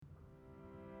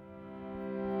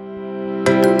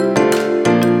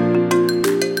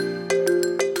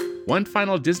one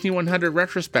final Disney 100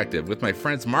 retrospective with my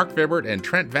friends Marc Vibbert and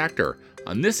Trent Vactor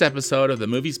on this episode of the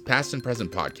Movies Past and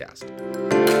Present podcast.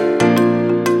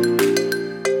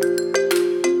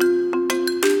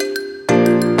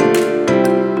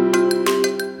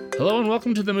 Hello and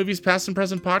welcome to the Movies Past and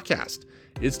Present podcast.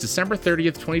 It's December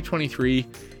 30th, 2023,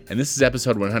 and this is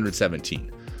episode 117.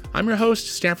 I'm your host,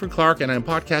 Stanford Clark, and I'm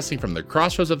podcasting from the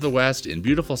crossroads of the West in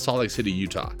beautiful Salt Lake City,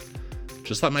 Utah.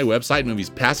 Just like my website,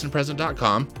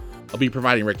 moviespastandpresent.com, I'll be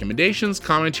providing recommendations,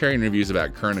 commentary, and reviews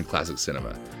about current and classic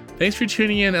cinema. Thanks for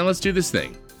tuning in, and let's do this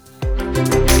thing.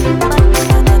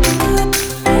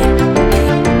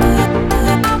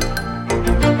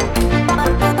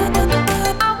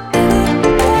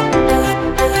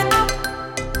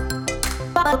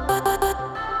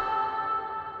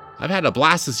 I've had a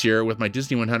blast this year with my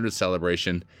Disney 100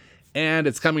 celebration, and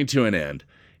it's coming to an end.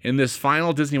 In this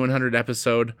final Disney 100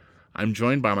 episode, I'm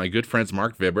joined by my good friends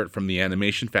Marc Vibbert from the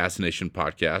Animation Fascination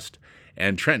podcast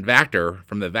and Trent Vactor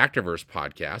from the Vactor-Verse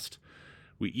podcast.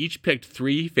 We each picked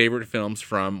 3 favorite films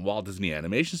from Walt Disney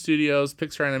Animation Studios,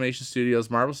 Pixar Animation Studios,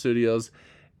 Marvel Studios,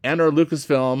 and our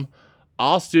Lucasfilm,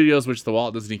 all studios which the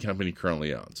Walt Disney Company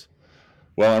currently owns.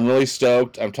 Well, I'm really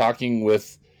stoked. I'm talking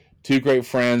with 2 great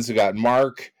friends. We got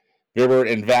Marc Vibbert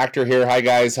and Vactor here. Hi,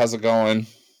 guys. How's it going?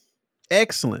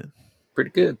 Excellent.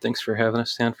 Pretty good. Thanks for having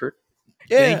us, Stanford.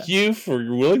 Yeah. Thank you for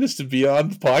your willingness to be on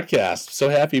the podcast. So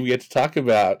happy we get to talk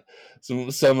about some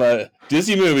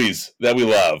Disney movies that we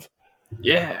love.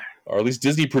 Yeah. Or at least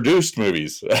Disney-produced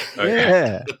movies.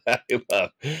 Yeah. that we love.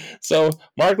 So,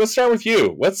 Marc, let's start with you.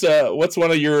 What's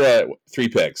one of your 3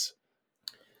 picks?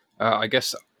 I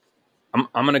guess I'm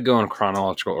going to go in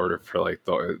chronological order for like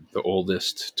the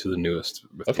oldest to the newest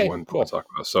with the one cool. we'll talk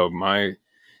about. So my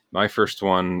first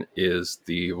one is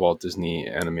the Walt Disney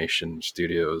Animation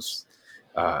Studios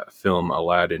film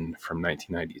Aladdin from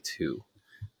 1992.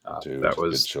 That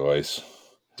was a good choice.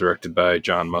 Directed by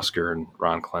John Musker and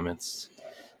Ron Clements.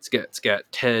 It's got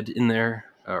Ted in there,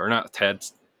 or not Ted.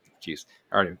 Jeez,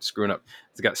 I already screwing up.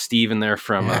 It's got Steve in there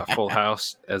from Full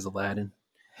House as Aladdin.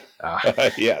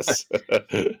 Yes.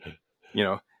 You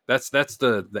know, that's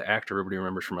the actor everybody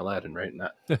remembers from Aladdin, right?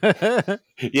 Not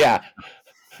yeah.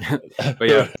 But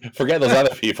yeah, forget those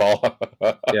other people.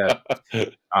 Yeah.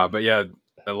 But yeah,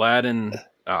 Aladdin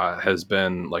has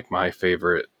been like my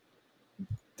favorite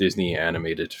Disney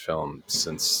animated film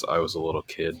since I was a little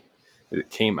kid. It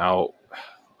came out,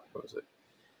 what was it?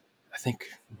 I think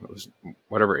it was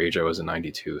whatever age I was in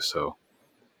 92. So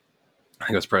I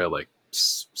think it was probably like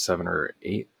 7 or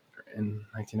 8 in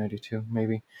 1992,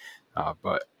 maybe.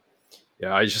 But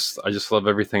yeah, I just love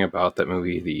everything about that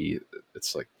movie.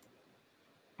 It's like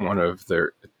one of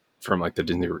their, from like the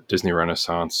Disney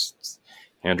Renaissance,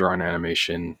 hand drawn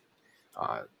animation.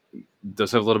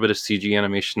 Does have a little bit of CG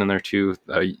animation in there too.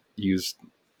 I used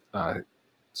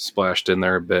splashed in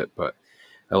there a bit, but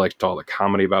I liked all the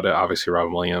comedy about it. Obviously,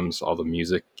 Robin Williams, all the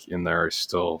music in there is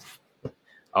still.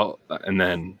 And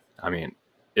then, I mean,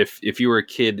 if you were a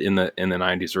kid in the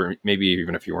 90s, or maybe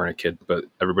even if you weren't a kid, but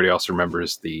everybody else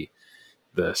remembers the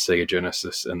Sega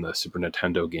Genesis and the Super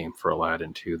Nintendo game for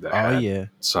Aladdin too, that had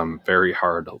some very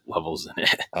hard levels in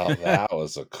it. Oh, that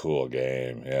was a cool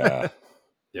game. Yeah.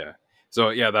 Yeah. So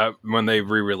yeah, that when they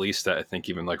re-released that, I think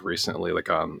even like recently, like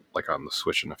on the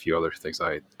Switch and a few other things,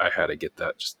 I had to get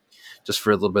that just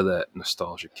for a little bit of that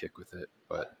nostalgia kick with it.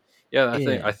 But yeah,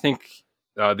 I think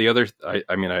the other,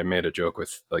 I mean, I made a joke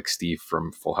with like Steve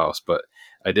from Full House, but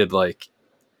I did like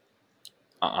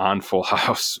on Full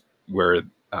House where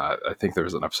I think there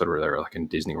was an episode where they were like in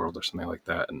Disney World or something like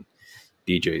that, and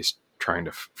DJ's trying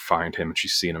to find him, and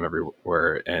she's seeing him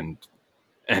everywhere, and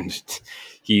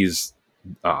he's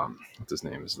what's his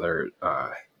name is there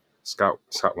Scott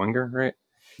Wenger, right?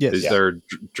 Yes. They're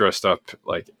dressed up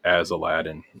like as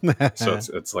Aladdin. So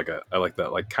it's like I like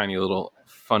that like funny little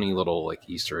like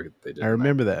Easter egg they did. I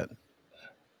remember that.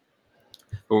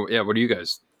 Well, yeah, what do you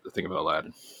guys think about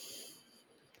Aladdin?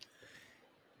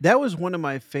 That was one of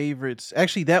my favorites.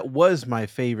 Actually, that was my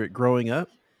favorite growing up.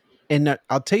 And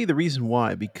I'll tell you the reason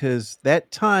why, because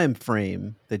that time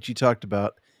frame that you talked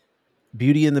about,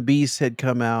 Beauty and the Beast had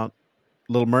come out,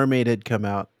 Little Mermaid had come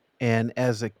out, and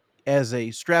as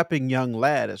a strapping young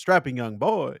lad, a strapping young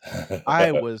boy,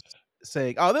 I was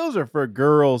saying, "Oh, those are for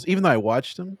girls." Even though I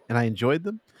watched them and I enjoyed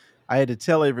them, I had to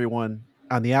tell everyone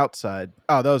on the outside,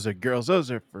 "Oh, those are girls.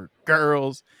 Those are for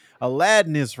girls.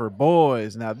 Aladdin is for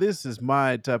boys." Now, this is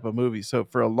my type of movie. So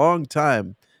for a long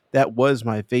time, that was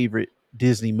my favorite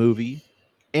Disney movie.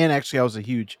 And actually, I was a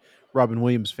huge Robin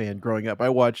Williams fan growing up. I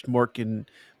watched Mork and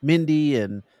Mindy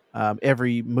and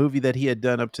every movie that he had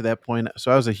done up to that point.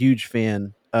 So I was a huge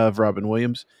fan of Robin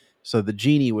Williams. So the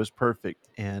genie was perfect,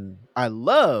 and I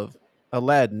love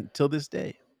Aladdin till this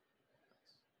day.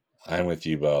 I'm with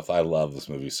you both. I love this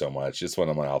movie so much. It's one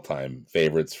of my all-time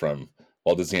favorites from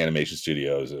Walt Disney Animation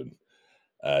Studios, and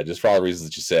just for all the reasons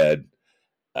that you said,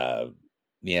 uh,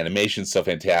 the animation's so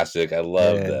fantastic.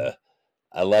 Yeah.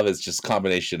 I love its just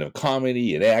combination of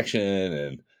comedy and action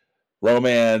and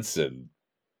romance, and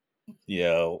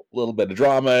a little bit of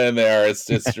drama in there.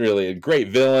 It's really a great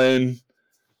villain,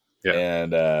 Yeah.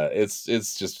 and it's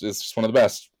just one of the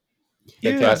best.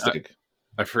 Yeah. Fantastic.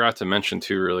 I forgot to mention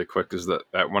too, really quick, is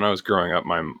that when I was growing up,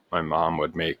 my mom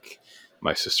would make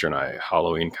my sister and I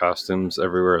Halloween costumes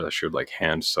everywhere. That she would like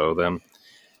hand sew them,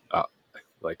 uh,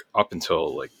 like up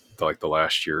until like the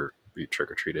last year we trick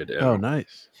or treated, Oh, and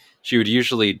nice. she would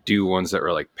usually do ones that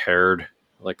were like paired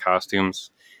like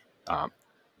costumes, um,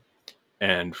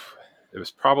 and it was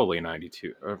probably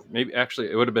 92, or maybe actually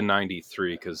it would have been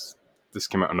 93 because this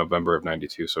came out in November of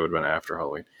 92, so it would have been after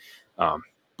Halloween.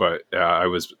 But I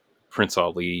was Prince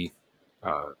Ali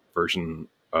version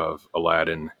of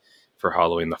Aladdin for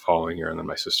Halloween the following year, and then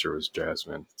my sister was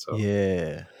Jasmine. So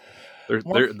Yeah.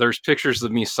 Mark, there's pictures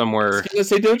of me I was somewhere gonna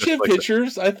say, don't you just have like that.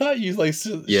 pictures? I thought you like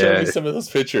showed me Yeah, some of those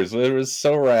pictures. It was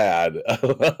so rad.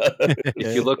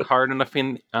 if you look hard enough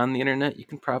on the internet, you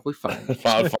can probably find me.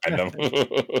 I'll find them.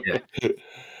 Yeah.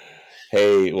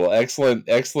 Hey, well,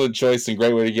 excellent choice and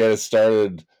great way to get us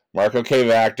started, Mark. Okay,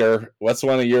 Vactor, what's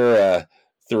one of your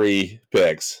three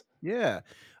picks? Yeah.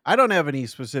 I don't have any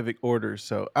specific order,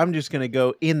 so I'm just going to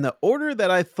go in the order that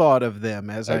I thought of them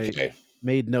as I Okay,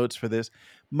 made notes for this.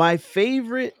 My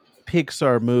favorite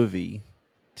Pixar movie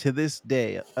to this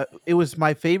day, it was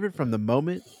my favorite from the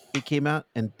moment it came out,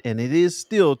 and it is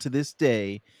still to this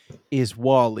day, is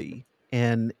Wall-E.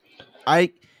 And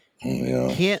I yeah,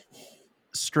 can't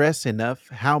stress enough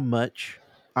how much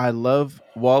I love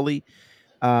Wall-E.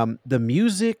 The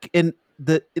music and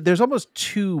there's almost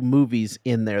two movies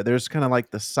in there. There's kind of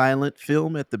like the silent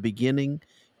film at the beginning,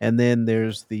 and then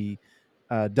there's the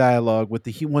dialogue with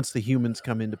once the humans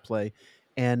come into play.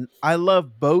 And I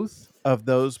love both of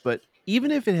those, but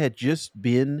even if it had just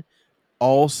been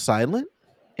all silent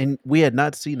and we had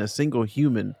not seen a single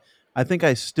human, I think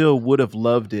I still would have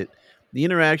loved it. The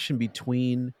interaction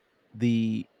between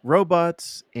the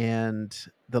robots and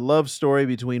the love story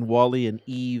between Wally and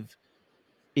Eve,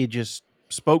 it just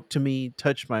spoke to me,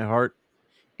 touched my heart,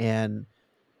 and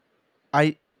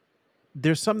I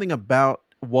there's something about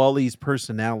Wally's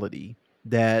personality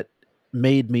that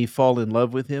made me fall in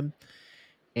love with him,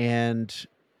 and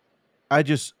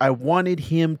I wanted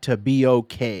him to be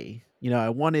okay. I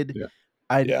wanted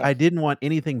Yeah. yeah. I didn't want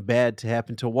anything bad to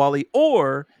happen to Wally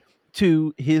or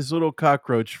to his little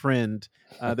cockroach friend.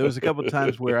 There was a couple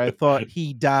times where I thought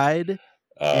he died,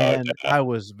 Oh and I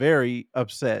was very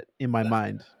upset in my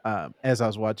mind as I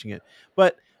was watching it.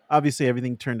 But obviously,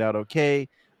 everything turned out okay.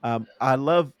 I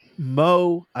love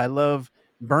Mo. I love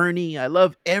Bernie. I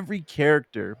love every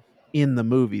character in the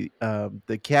movie.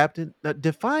 The captain,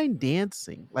 define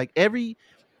dancing, like every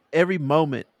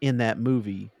moment in that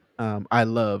movie, I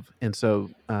love, and so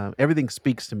everything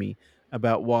speaks to me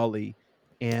about Wally.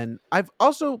 And I've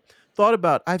also thought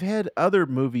about I've had other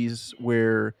movies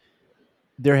where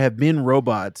there have been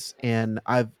robots and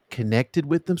I've connected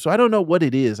with them. So I don't know what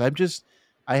it is. I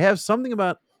have something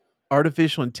about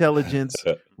artificial intelligence,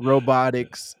 yeah.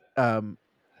 robotics.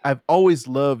 I've always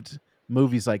loved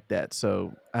movies like that.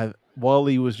 So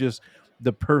Wally was just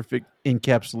the perfect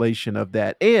encapsulation of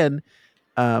that. And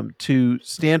to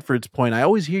Stanford's point, I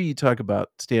always hear you talk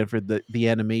about Stanford, the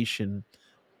animation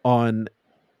on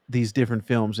these different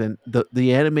films, and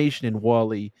the animation in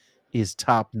Wall-E is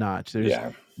top notch. There's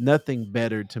Yeah. nothing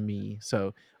better to me.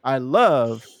 So I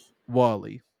love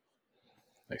Wall-E.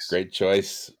 Nice. Great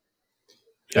choice.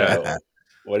 Yeah.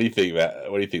 What do you think,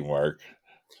 What do you think, Mark?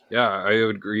 Yeah, I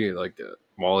would agree. Like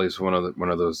Wally's the one of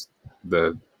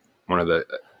the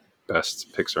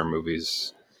best Pixar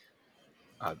movies.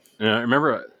 And I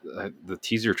remember the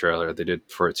teaser trailer they did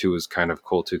for it too was kind of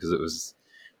cool too because it was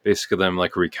basically them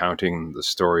like recounting the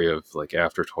story of like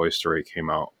after Toy Story came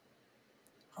out,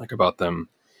 like about them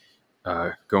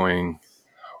going.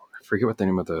 I forget what the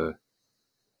name of They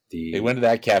the went to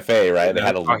that cafe, right? They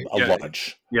had a yeah,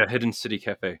 lunch. yeah, Hidden City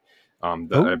Cafe,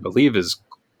 that I Oh, believe is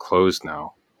closed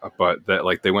now. But that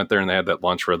like they went there and they had that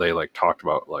lunch where they like talked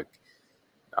about like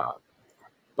uh,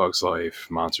 Bugs Life,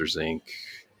 Monsters Inc.,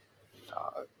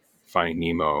 Finding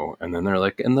Nemo, and then they're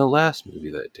like, and the last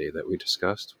movie that day that we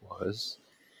discussed was.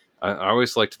 I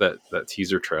always liked that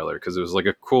teaser trailer because it was like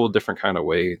a cool, different kind of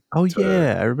way oh to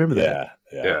yeah, I remember that.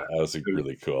 Yeah, yeah. that was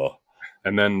really cool.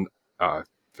 And then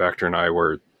Factor and I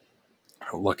were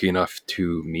lucky enough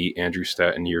to meet Andrew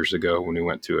Stanton years ago when we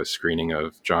went to a screening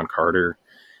of John Carter.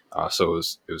 So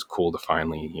it was cool to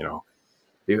finally,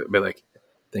 be like,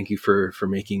 thank you for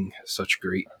making such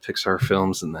great Pixar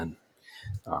films. And then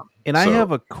And I so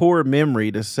have a core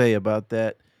memory to say about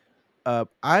that.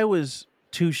 I was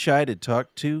too shy to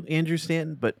talk to Andrew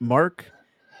Stanton, but Mark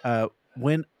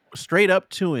went straight up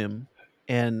to him,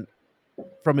 and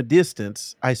from a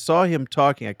distance, I saw him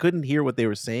talking. I couldn't hear what they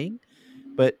were saying,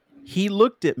 but he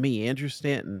looked at me, Andrew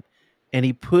Stanton, and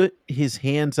he put his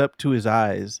hands up to his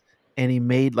eyes and he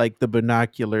made like the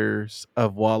binoculars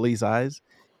of Wally's eyes.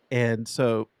 And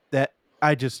so that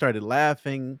I just started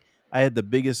laughing. I had the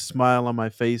biggest smile on my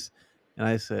face. And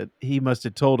I said, he must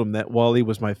have told him that Wally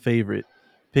was my favorite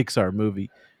Pixar movie.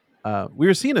 We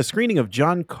were seeing a screening of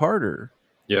John Carter.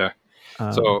 yeah,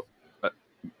 Um, so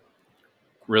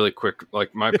really quick,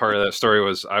 like my part of that story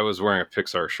was I was wearing a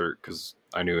Pixar shirt because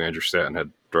I knew Andrew Stanton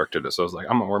had directed it, so I was like,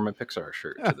 I'm gonna wear my Pixar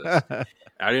shirt to this.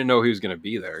 I didn't know he was gonna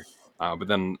be there, but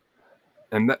then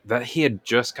and that he had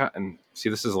just gotten. See,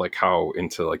 this is like how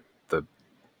into like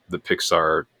the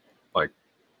Pixar, like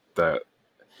that,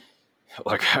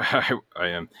 like I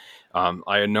am.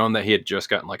 I had known that he had just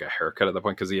gotten like a haircut at that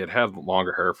point because he had had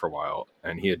longer hair for a while,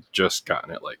 and he had just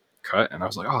gotten it like cut, and I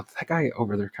was like, oh, that guy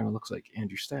over there kind of looks like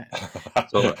Andrew Stanton.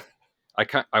 So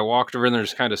I walked over and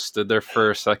just kind of stood there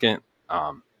for a second,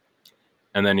 and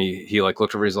then he like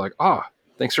looked over. He's like, "Oh,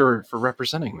 thanks for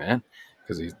representing, man,"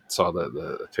 because he saw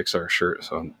the Pixar shirt.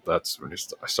 So that's when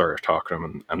I started talking to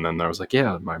him, and then I was like,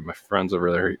 "Yeah, my friends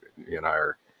over there, you and I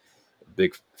are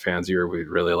big fans here. We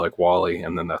really like Wally."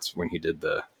 And then that's when he did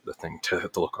the thing to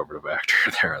look over to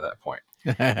Vactor there at that point.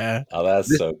 Oh, that's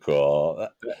This so cool.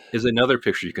 is another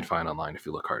picture you can find online if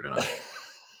you look hard enough.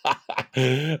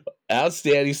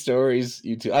 Outstanding stories,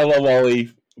 you two. I love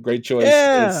Wally. Great choice.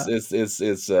 yeah. It's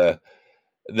the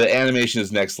animation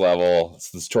is next level.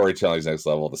 It's the storytelling is next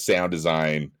level. The sound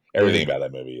design, everything Yeah. about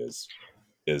that movie is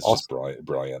Also, just brilliant.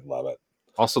 Brilliant. Love it.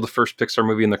 also the first Pixar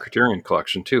movie in the Criterion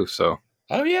Collection too. So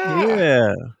Oh yeah.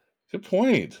 Yeah. Good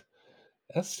point.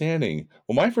 Outstanding.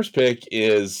 Well, my first pick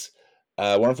is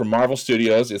one from Marvel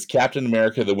Studios. It's Captain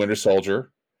America: The Winter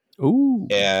Soldier, Ooh.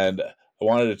 and I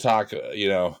wanted to talk,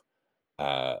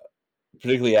 uh,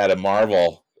 particularly add a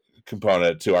Marvel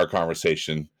component to our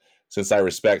conversation, since I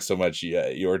respect so much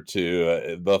your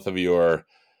two, both of your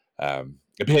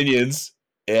opinions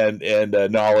and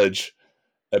knowledge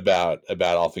about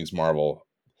all things Marvel.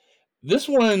 This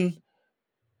one,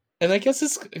 and I guess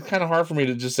it's kind of hard for me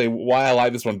to just say why I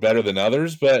like this one better than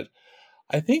others, but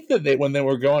I think that when they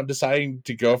were deciding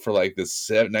to go for like this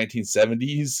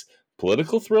 1970s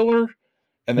political thriller,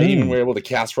 and they even Mm, were able to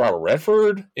cast Robert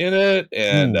Redford in it,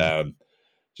 and mm.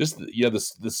 just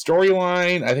the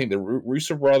storyline. I think the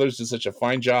Russo brothers did such a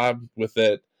fine job with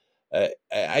it.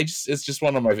 I just it's just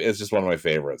one of my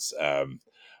favorites.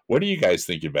 What do you guys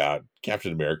think about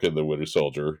Captain America: The Winter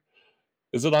Soldier?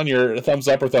 Is it on your thumbs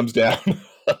up or thumbs down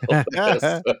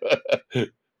list?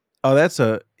 Oh, that's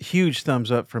a huge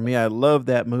thumbs up for me. I love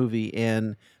that movie,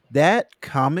 and that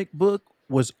comic book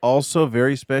was also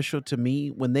very special to me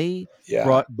when they Yeah,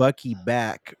 brought Bucky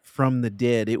back from the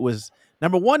dead. It was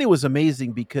number 1, it was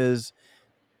amazing because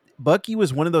Bucky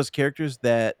was one of those characters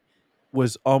that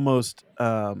was almost,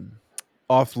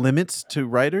 off limits to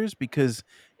writers because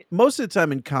most of the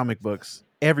time in comic books,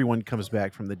 everyone comes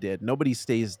back from the dead. Nobody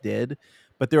stays dead,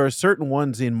 but there are certain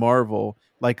ones in Marvel,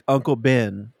 like Uncle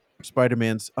Ben,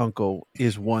 Spider-Man's uncle,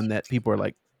 is one that people are,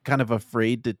 like, kind of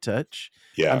afraid to touch.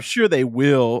 I'm yeah, sure they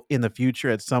will in the future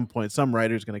at some point. Some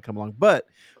writer's gonna come along, but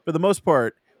for the most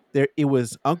part, there it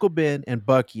was Uncle Ben and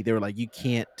Bucky. They were like, "You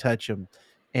can't touch him."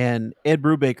 And Ed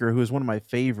Brubaker, who is one of my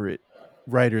favorite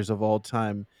writers of all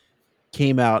time,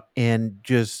 came out and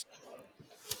just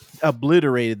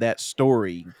obliterated that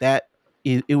story.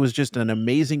 It was just an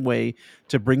amazing way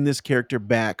to bring this character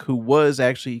back, who was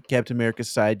actually Captain America's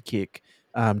sidekick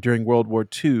during World War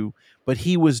II, but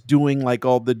he was doing like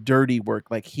all the dirty work.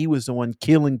 Like he was the one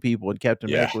killing people, and Captain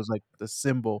yeah, America was like the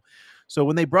symbol. So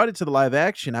when they brought it to the live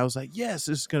action, I was like, yes,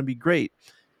 this is going to be great.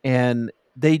 And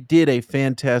they did a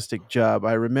fantastic job.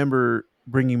 I remember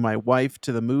bringing my wife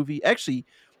to the movie. Actually,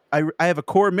 I have a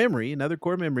core memory, another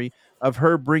core memory of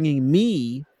her bringing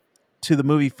me to the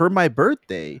movie for my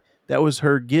birthday. That was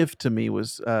her gift to me.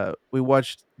 Was we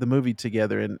watched the movie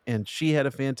together, and she had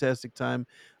a fantastic time.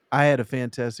 I had a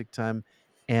fantastic time,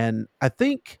 and I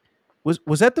think was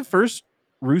that the first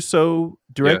Russo yeah,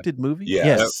 directed movie? that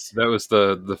Yes. yes, that was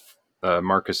the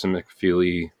Marcus and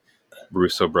McFeely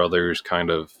Russo brothers kind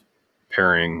of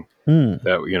pairing Mm,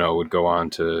 that would go on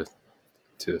to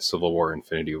Civil War,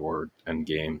 Infinity War,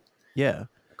 Endgame, yeah.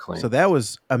 So acclaim. that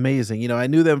was amazing. I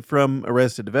knew them from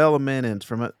Arrested Development and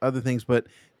from other things, but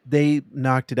they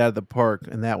knocked it out of the park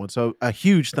in that one. So a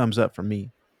huge thumbs up from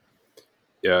me.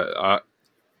 Yeah,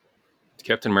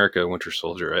 Captain America: Winter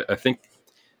Soldier. I think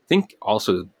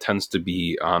also tends to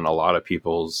be on a lot of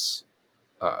people's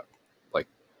uh, like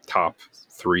top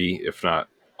three, if not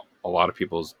a lot of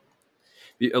people's.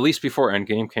 At least before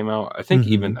Endgame came out, I think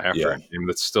even Mhm. after Yeah. Endgame,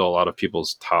 that's still a lot of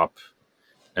people's top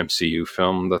MCU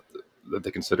film that they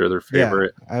consider their Yeah,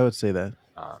 favorite. I would say that.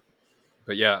 Uh,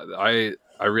 but yeah,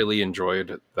 I really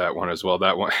enjoyed that one as well.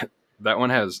 That one that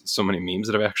one has so many memes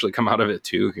that have actually come out of it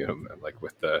too. Like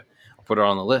with the I'll put it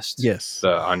on the list. Yes.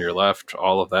 The on your left,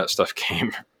 all of that stuff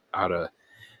came out of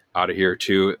out of here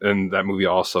too. And that movie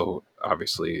also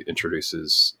obviously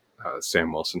introduces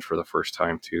Sam Wilson for the first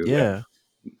time too. Yeah.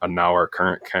 Yeah. Now our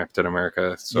current Captain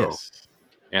America. So Yes.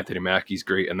 Anthony Mackie's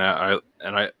great in that.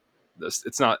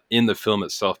 It's not in the film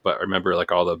itself, but I remember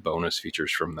like all the bonus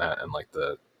features from that and like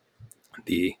the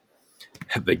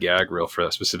the gag reel for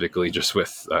that specifically, just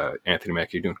with Anthony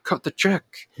Mackie doing "cut the check."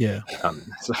 Yeah.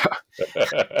 So,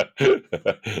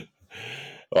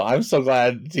 Well, I'm so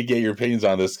glad to get your opinions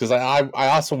on this because I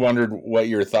also wondered what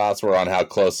your thoughts were on how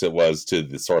close it was to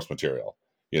the source material.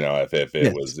 Yes. If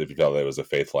you felt it was a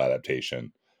faithful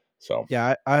adaptation. So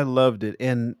Yeah, I loved it,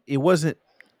 and it wasn't.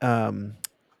 Um,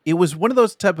 it was one of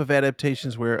those type of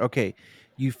adaptations where okay,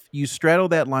 you straddle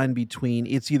that line between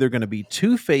it's either going to be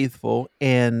too faithful,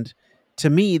 and to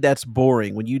me that's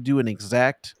boring when you do an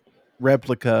exact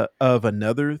replica of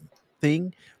another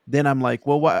thing. Then I'm like,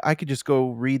 well, why, I could just go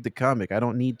read the comic. I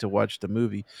don't need to watch the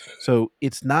movie. So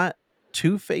it's not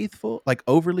too faithful, like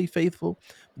overly faithful.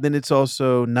 Then it's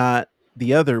also not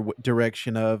the other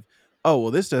direction of oh,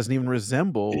 well, this doesn't even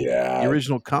resemble the yeah,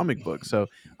 original comic book. So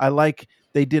I like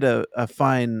they did a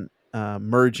fine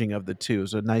merging of the two. It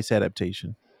was a nice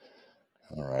adaptation.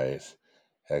 all right,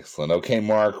 excellent. Okay,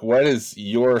 Mark, what is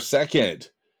your second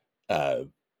uh,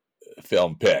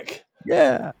 film pick?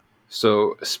 Yeah.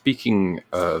 so speaking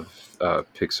of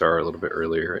Pixar a little bit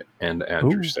earlier and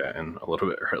Andrew Ooh. Stanton a little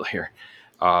bit earlier,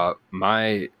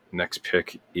 my next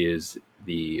pick is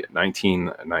the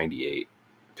 1998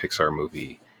 Pixar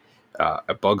movie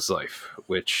A Bug's Life,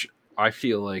 which I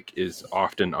feel like is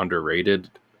often underrated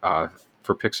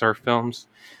for Pixar films.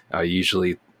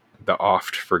 Usually, the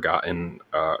oft forgotten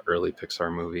early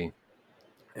Pixar movie,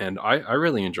 and I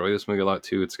really enjoy this movie a lot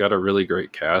too. It's got a really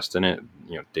great cast in it.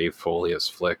 Dave Foley as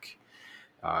Flick.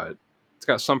 Uh, it's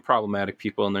got some problematic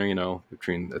people in there,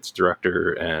 between its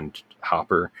director and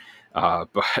Hopper,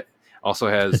 but also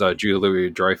has Julia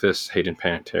Louis-Dreyfus, Hayden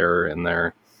Panettiere in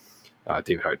there,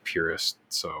 David Hyde Pierce.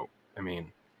 So, I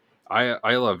mean,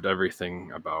 I loved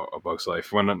everything about A Bug's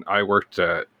Life. When I worked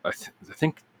at, I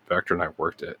think Vactor and I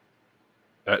worked at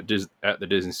the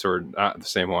Disney store, not the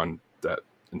same one, that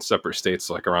in separate states,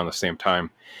 like around the same time.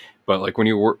 But like when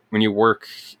you work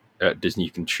at Disney,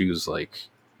 you can choose like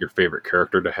your favorite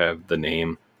character to have the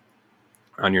name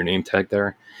on your name tag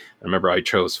there. I remember I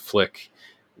chose Flick,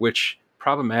 which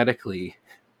problematically,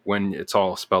 when it's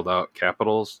all spelled out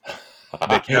capitals,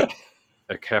 they kept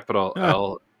a capital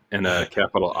L and a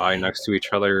capital I next to each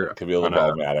other It could be a little on a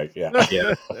problematic. Yeah,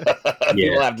 yeah yeah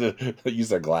people have to use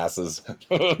their glasses.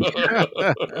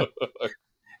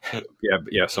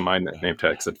 yeah. So my name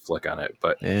tag said Flick on it,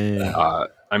 but Eh. I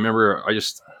remember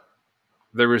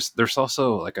there's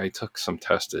also like I took some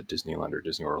test at Disneyland or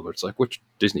Disney World where it's like which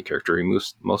Disney character you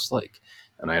most like,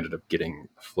 and I ended up getting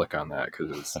Flick on that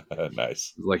because it's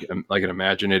Nice. like an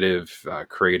imaginative,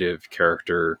 creative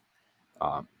character,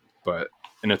 um, but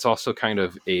and it's also kind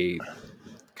of an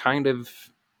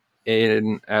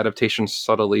adaptation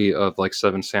subtly of like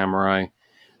Seven Samurai.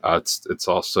 It's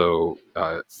also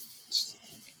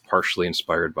partially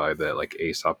inspired by the like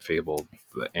Aesop fable,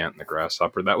 the ant and the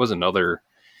grasshopper. That was another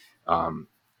um,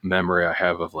 memory I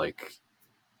have of like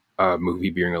a movie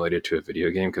being related to a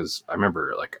video game because I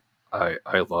remember like I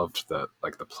loved the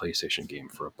PlayStation game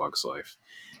for A Bug's Life,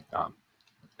 um,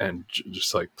 and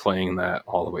just like playing that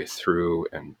all the way through,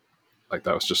 and like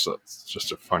that was just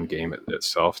a fun game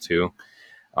itself too.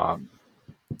 Um,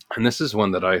 and this is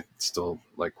one that I still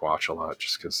like watch a lot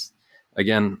just because,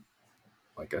 again,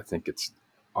 like I think it's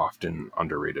often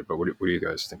underrated. But what do you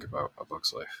guys think about A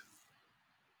Bug's Life?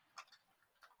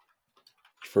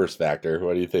 First Factor.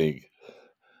 What do you think?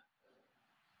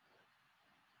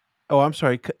 Oh, I'm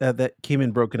sorry. That came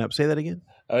in broken up. Say that again.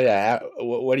 Oh yeah,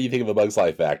 what do you think of A Bug's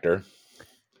Life Factor?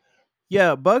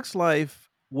 Yeah, Bugs Life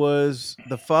was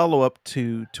the follow up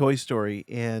to Toy Story,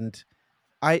 and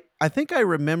I think I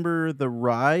remember the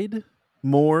ride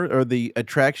more or the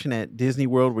attraction at Disney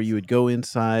World where you would go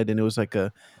inside and it was like Oh,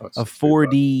 it's a a food ride.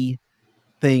 4D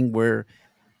thing where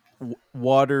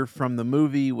water from the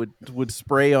movie would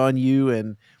spray on you,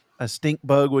 and a stink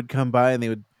bug would come by, and they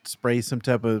would spray some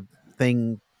type of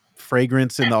thing,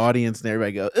 fragrance in the audience, and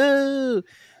everybody go, "Ooh!"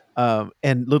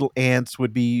 And little ants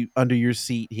would be under your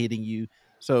seat hitting you.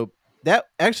 So that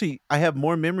actually, I have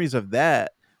more memories of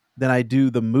that than I do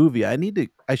the movie.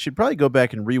 I should probably go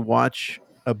back and rewatch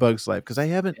A Bug's Life because I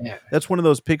haven't. Yeah, That's one of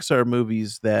those Pixar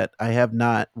movies that I have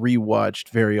not rewatched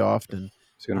very often.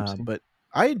 see what I'm saying? But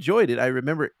I enjoyed it. I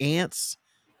remember ants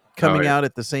Oh coming yeah, out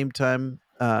at the same time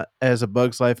as A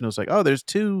Bug's Life, and it was like, oh, there's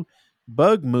two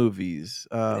bug movies.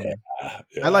 Yeah, I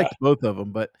yeah, liked both of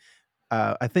them, but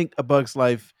I think A Bug's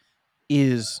Life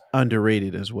is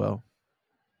underrated as well.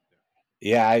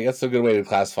 yeah. That's a good way to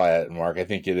classify it, Mark. I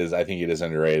think it is. I think it is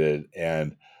underrated,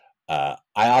 and I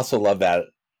also love that.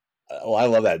 Well, I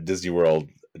love that Disney World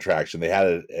attraction. They had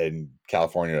it in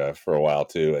California for a while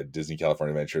too, at Disney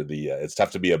California Adventure. The It's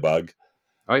Tough to Be a Bug.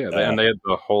 oh yeah. Uh, And they had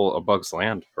the whole A Bug's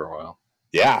Land for a while.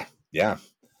 yeah, yeah.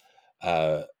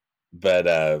 Uh,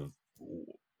 but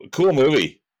cool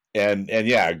movie, and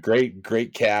yeah,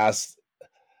 great cast,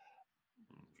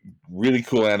 really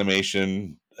cool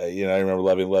animation. I remember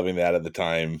loving that at the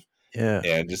time, Yeah.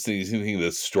 and just thinking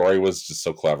the story was just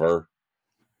so clever,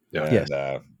 Yeah. Yes.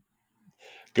 and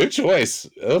good choice.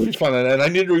 It'll be fun, and I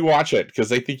need to rewatch it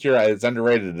because I think you're right. It's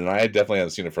underrated, and I definitely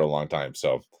haven't seen it for a long time,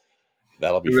 so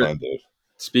that'll be fun too.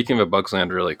 Speaking of A Bug's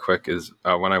Land, really quick, is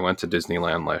when I went to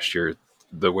Disneyland last year,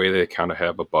 the way they kind of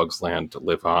have A Bug's Land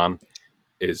live on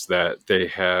is that they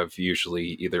have usually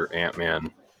either Ant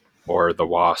Man or the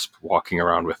Wasp walking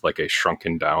around with like a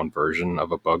shrunken down version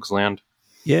of A Bug's Land.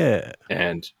 Yeah.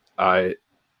 And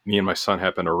me and my son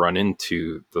happened to run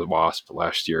into the Wasp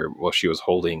last year while she was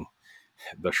holding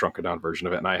the shrunken down version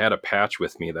of it, and I had a patch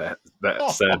with me that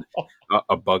said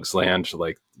A Bug's Land,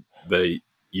 like the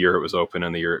year it was open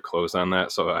and the year it closed on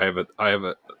that. So I have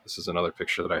a. This is another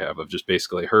picture that I have of just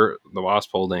basically the Wasp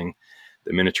holding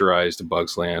the miniaturized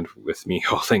Bug's Land with me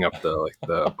holding up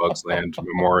the Bug's Land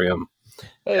memoriam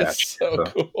That's patch. so So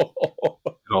cool.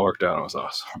 it all worked out. It was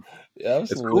awesome.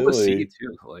 It's cool to see Absolutely.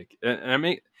 too. Like,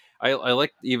 and I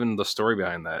like even the story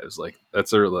behind that is like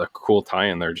that's a cool tie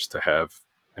in there just to have.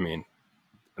 I mean,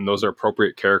 and those are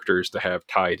appropriate characters to have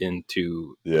tied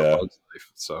into A Yeah. Bug's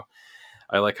Life. So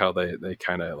I like how they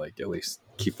kind of like at least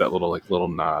keep that little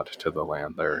nod to the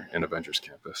land there in Avengers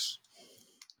Campus.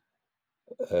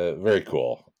 Very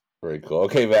cool. Very cool.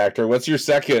 Okay, Vactor, what's your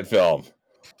second film?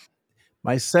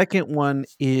 My second one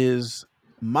is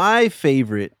my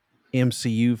favorite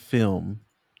MCU film.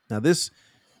 Now, this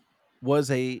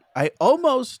I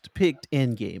almost picked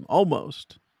Endgame,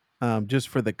 almost, just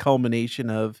for the culmination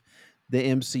of the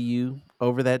MCU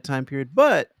over that time period.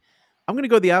 But I'm going to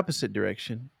go the opposite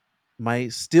direction. My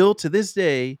still to this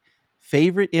day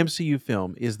favorite MCU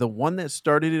film is the one that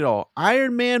started it all,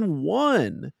 Iron Man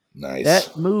 1. That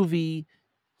Nice. movie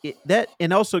that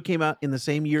and also came out in the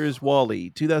same year as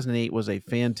Wall-E. 2008 was a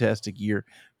fantastic year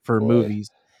for Boy,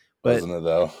 movies. But wasn't it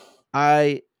though?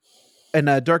 I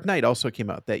and Dark Knight also came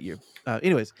out that year.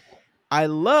 Anyways, I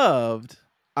loved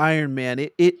Iron Man.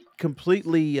 It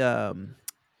completely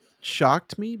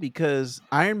shocked me because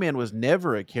Iron Man was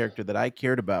never a character that I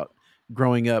cared about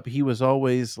growing up. He was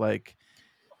always like,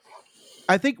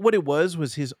 I think what it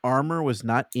was his armor was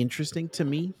not interesting to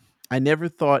me. I never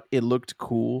thought it looked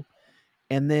cool.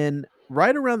 And then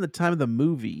right around the time of the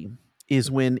movie is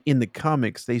when in the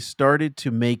comics they started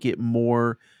to make it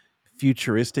more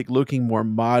futuristic looking, more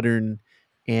modern,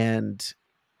 and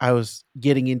I was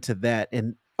getting into that.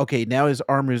 And okay, now his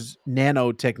armor's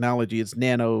nanotechnology, it's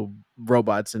nano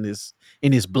robots in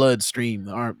his bloodstream.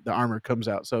 The armor comes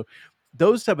out. So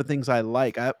those type of things I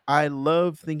like. I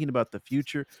love thinking about the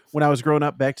future. When I was growing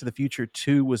up, Back to the Future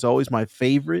 2 was always my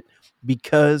favorite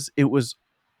because it was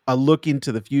a look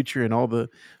into the future and all the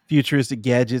futuristic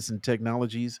gadgets and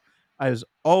technologies. I was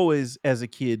always, as a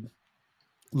kid,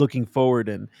 looking forward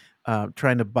and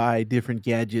trying to buy different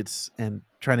gadgets and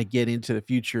trying to get into the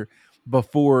future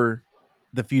before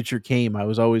the future came. I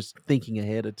was always thinking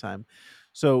ahead of time.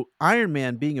 So, Iron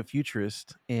Man being a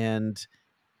futurist and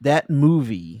that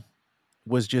movie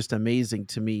was just amazing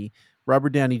to me. Robert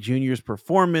Downey Jr.'s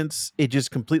performance, it just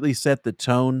completely set the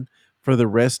tone for the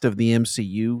rest of the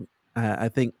MCU. I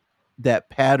think that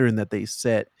pattern that they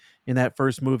set in that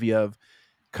first movie of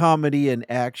comedy and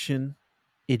action,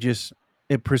 it just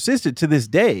it persisted to this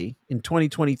day in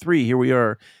 2023. Here we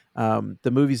are.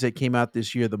 The movies that came out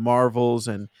this year, the Marvels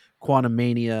and Quantum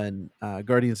Mania and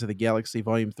Guardians of the Galaxy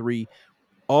Volume 3,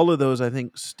 all of those I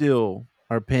think still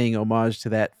are paying homage to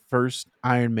that first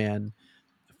Iron Man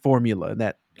formula,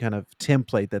 that kind of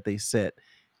template that they set.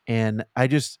 And I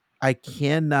just I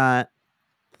cannot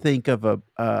think of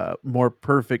a more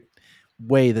perfect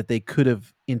way that they could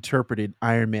have interpreted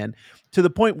Iron Man, to the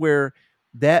point where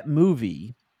that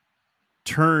movie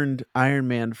turned Iron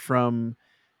Man from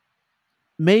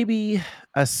maybe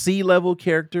a C level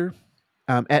character,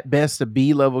 at best a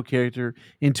B level character,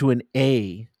 into an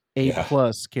A Yeah.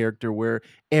 plus character where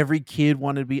every kid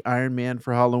wanted to be Iron Man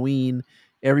for Halloween.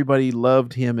 Everybody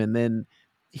loved him, and then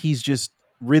he's just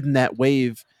ridden that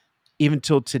wave even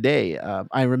till today.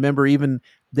 I remember even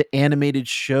the animated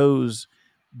shows,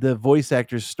 the voice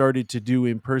actors started to do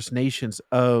impersonations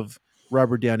of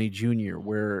Robert Downey Jr.,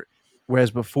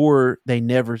 whereas before they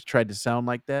never tried to sound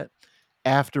like that.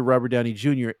 After Robert Downey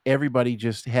Jr., everybody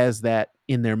just has that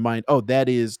in their mind. Oh, that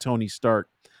is Tony Stark.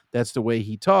 That's the way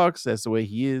he talks. That's the way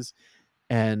he is.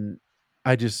 And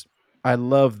I just, I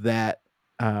love that.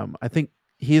 I think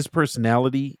his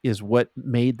personality is what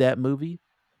made that movie.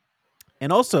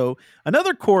 And also,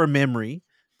 another core memory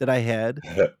that I had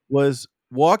was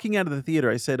walking out of the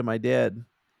theater. I said to my dad,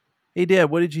 "Hey,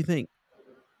 Dad, what did you think?"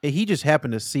 And he just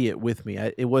happened to see it with me.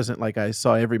 It wasn't like I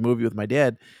saw every movie with my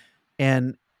dad.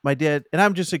 And my dad, and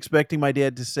I'm just expecting my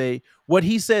dad to say what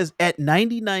he says at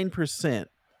 99%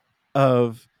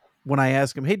 of when I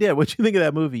ask him, "Hey, Dad, what you think of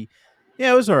that movie?"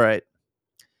 "Yeah, it was all right."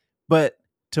 But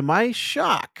to my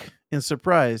shock and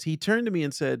surprise, he turned to me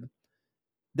and said,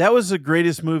 "That was the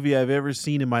greatest movie I've ever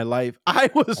seen in my life." I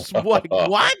was like,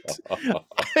 "What?"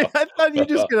 I thought you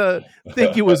just gonna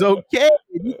think it was okay.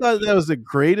 You thought that was the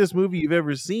greatest movie you've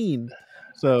ever seen.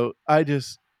 So I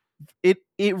just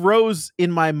it rose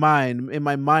in my mind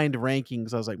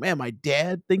rankings. I was like, man, my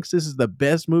dad thinks this is the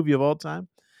best movie of all time.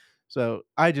 So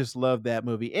I just love that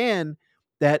movie. And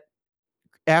that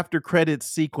after credits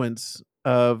sequence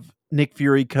of Nick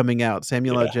Fury coming out,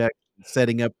 Samuel L. Yeah. Jackson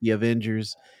setting up the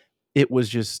Avengers, it was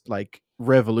just like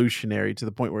revolutionary to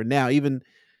the point where now, even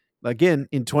again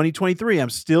in 2023, I'm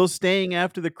still staying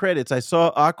after the credits. I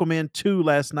saw Aquaman 2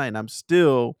 last night and I'm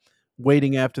still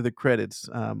waiting after the credits,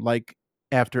 like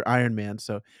after Iron Man.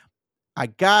 So I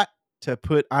got to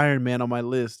put Iron Man on my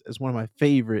list as one of my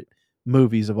favorite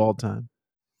movies of all time.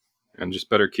 And just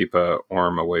better keep a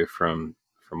Orm away from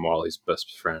Wally's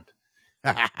best friend.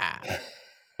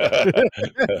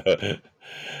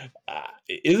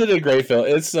 Isn't it a great film?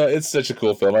 It's such a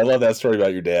cool film. I love that story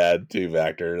about your dad too,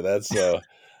 Vactor. That's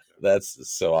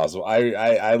so awesome.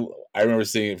 I remember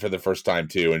seeing it for the first time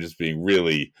too, and just being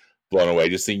really blown away.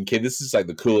 Just thinking, kid, this is like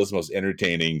the coolest, most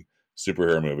entertaining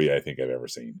superhero movie I think I've ever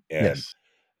seen, and Yes.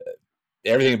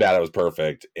 everything about it was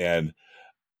perfect. And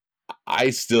I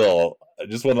still,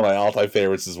 just one of my all time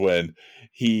favorites is when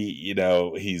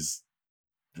he's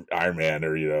Iron Man,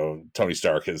 or Tony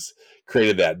Stark has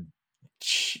created that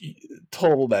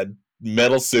that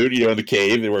metal suit, in the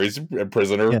cave where he's a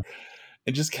prisoner, Yeah.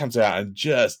 and just comes out and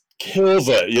just kills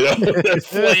it, the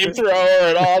flamethrower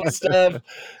and all the stuff.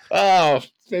 Oh,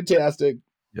 fantastic.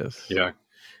 Yes. Yeah,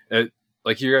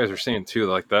 like you guys are saying too,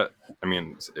 like that. I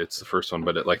mean, it's the first one,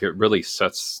 but it really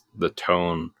sets the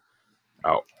tone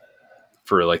out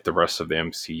for like the rest of the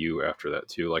MCU after that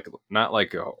too. Like not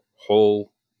like a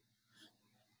whole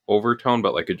overtone,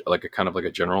 but like a kind of like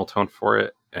a general tone for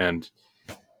it. And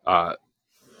uh,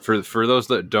 for those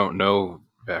that don't know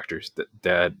Vactor's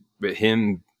dad, but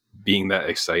him being that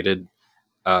excited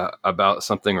about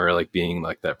something, or like being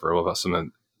like that verbal about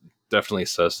something, definitely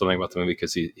says something about the movie,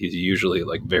 because he's usually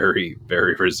like very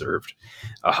very reserved,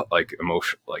 like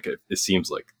emotion, like it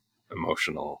seems like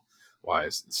emotional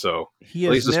wise. So He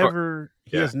at has least as far, never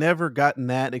he yeah. has never gotten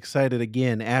that excited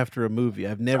again after a movie.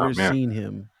 I've Oh never man, seen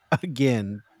him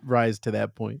again rise to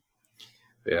that point.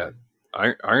 yeah.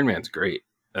 Iron Man's great.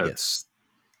 Yes. That's,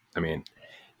 I mean,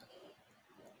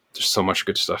 there's so much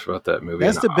good stuff about that movie.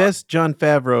 That's And the best Jon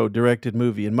Favreau directed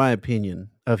movie, in my opinion,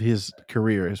 of his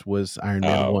career was Iron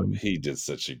Man Oh, 1. he did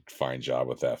such a fine job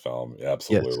with that film. Yes.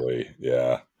 Absolutely.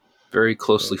 Yeah. very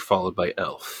closely followed by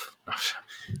Elf.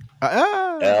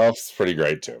 Ah! Elf's pretty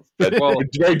great too, but Well,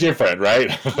 it's very different, right?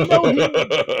 I know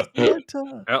him.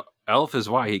 Santa. Elf is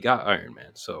why he got Iron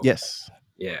Man. So Yes.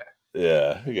 yeah,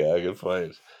 Yeah, good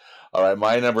point. All right,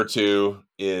 my number 2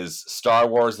 is Star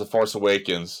Wars: The Force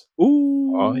Awakens.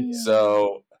 oh yeah, Ooh.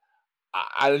 So,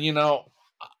 I you know,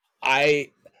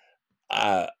 I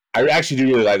uh, I actually do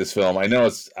really like this film. I know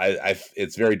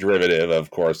it's very derivative,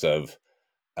 of course, of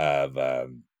A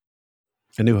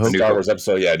New A Hope. New Star Hope. Wars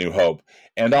episode, yeah, New Hope,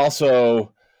 and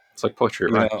also, It's like poetry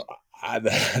you rhymes. know,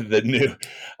 the new.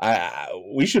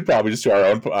 We should probably just do our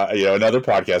own, another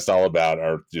podcast all about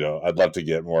our. I'd love to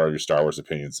get more of your Star Wars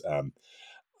opinions.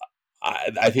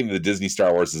 I think the Disney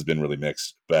Star Wars has been really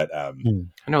mixed, but Hmm.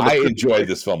 I know the I pretty enjoyed like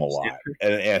this film a lot,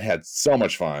 and had so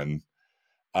much fun.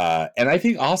 And I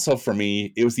think also for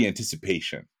me, it was the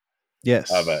anticipation of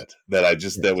Yes. it that I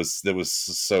just Yes. that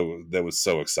was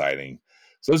so exciting.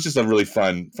 So it's just a really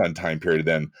fun time period.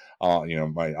 Then all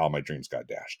my dreams got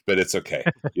dashed, but it's okay.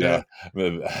 I'm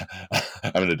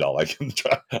an adult. I can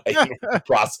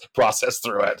process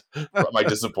through it, my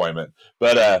disappointment.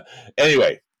 But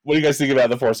anyway, what do you guys think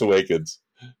about The Force Awakens?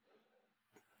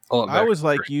 Oh, I back. was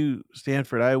like you,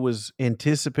 Stanford. I was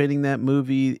anticipating that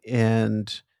movie,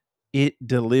 and it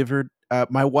delivered.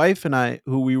 My wife and I,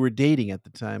 who we were dating at the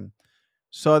time,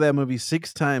 saw that movie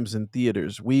 6 times in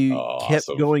theaters. Oh, We kept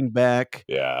awesome. going back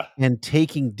Yeah. and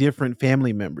taking different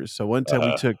family members. So one time we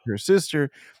Uh-huh. took her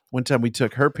sister, one time we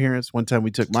took her parents, one time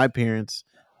we took my parents,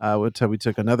 one time we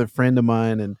took another friend of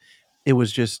mine, and it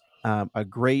was just a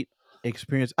great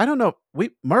experience. I don't know.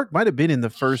 We Mark might have been in the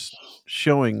first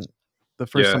showing, the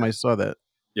first Yeah, time I saw that.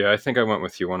 yeah. I think I went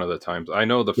with you one of the times. I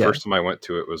know the Yeah. first time I went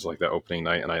to it was like the opening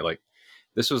night, and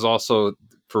this was also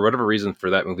for whatever reason for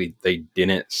that movie they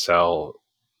didn't sell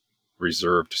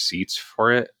reserved seats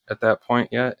for it at that point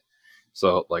yet.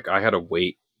 So like I had to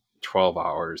wait 12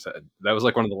 hours. That was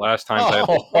like one of the last times I had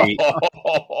to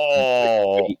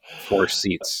Oh. wait for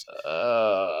seats.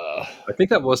 Uh, I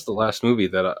think that was the last movie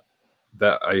that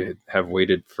I have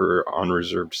waited for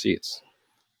unreserved seats.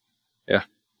 Yeah,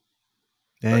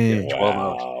 but yeah, Dang. 12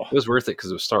 hours. wow. It was worth it because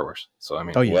it was Star Wars. So I Oh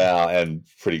mean, yeah. Well, and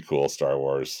pretty cool Star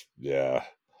Wars. Yeah.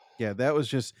 Yeah, that was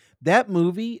just that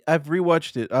movie. I've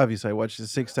rewatched it. Obviously, I watched it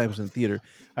 6 times in theater.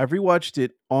 I've rewatched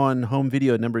it on home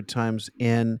video a number of times,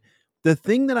 and the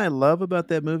thing that I love about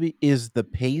that movie is the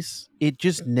pace. It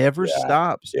just never Yeah.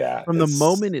 stops. Yeah. From the It's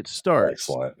moment it starts,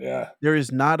 excellent. Yeah. there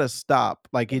is not a stop.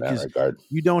 Like, In it that just regard.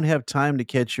 you don't have time to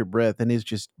catch your breath, and it's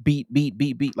just beat, beat,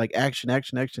 beat, beat, like action,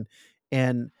 action, action.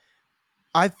 And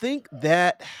I think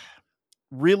that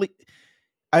really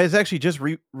I was actually just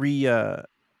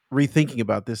rethinking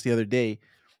about this the other day.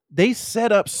 They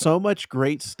set up so much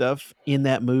great stuff in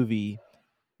that movie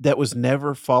that was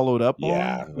never followed up on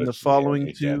Yeah. in the Which, following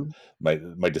again,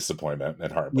 2. my disappointment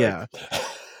and heartbreak. Yeah.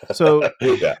 So,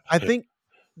 Yeah. I think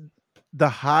the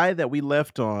high that we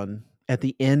left on at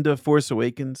the end of Force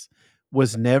Awakens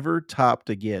was never topped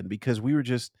again because we were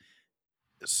just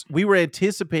we were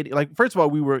anticipating, like, first of all,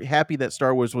 we were happy that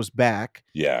Star Wars was back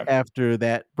Yeah. after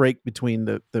that break between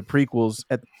the prequels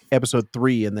at episode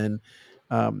 3 and then,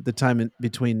 the time in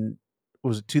between, what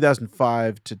was it,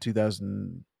 2005 to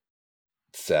 2000.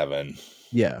 7.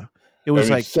 Yeah. It I was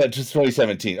mean, like, just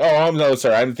 2017. Oh, I'm no,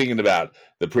 sorry. I'm thinking about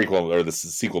the prequel or the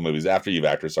sequel movies after you,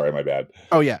 Vactor. Sorry, my bad.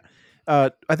 oh, yeah. I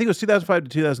think it was 2005 to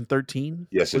 2013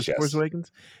 Yes, yes, was Force yes.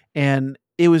 Awakens, and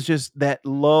it was just that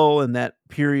lull and that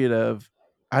period of,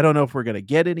 I don't know if we're gonna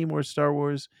get any more Star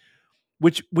Wars,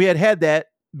 which we had that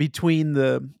between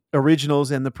the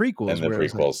originals and the prequels And the where it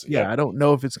was like, prequels. yeah, Yep. I don't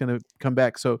know if it's gonna come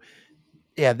back. So,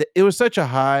 yeah, it was such a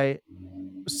high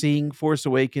seeing Force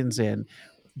Awakens and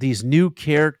these new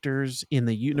characters in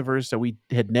the universe that we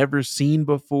had never seen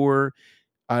before.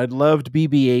 I loved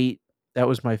BB-8. That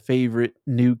was my favorite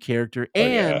new character, Oh yeah.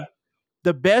 and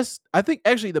the best, I think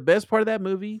actually the best part of that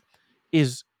movie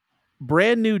is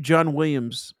brand new John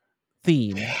Williams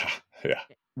theme. Yeah.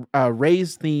 Yeah.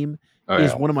 Ray's theme oh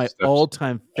is yeah, one of my steps.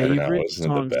 all-time I know. favorite Isn't it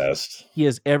the songs best? he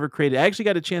has ever created. I actually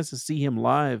got a chance to see him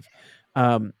live,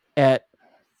 at,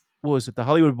 what was it, the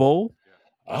Hollywood Bowl,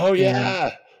 Oh and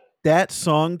yeah. that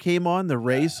song came on, the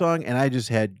Ray song, and I just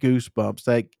had goosebumps.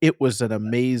 Like, it was an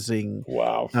amazing,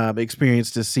 Wow.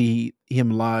 experience to see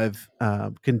him live,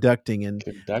 conducting, and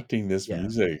Conducting this yeah,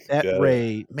 music. that Yeah.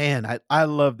 Ray, man, I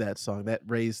love that song. That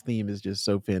Ray's theme is just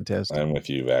so fantastic. I'm with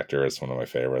you, Vector. It's one of my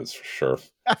favorites for sure.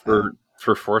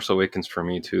 For Force Awakens for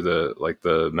me too,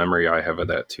 the memory I have of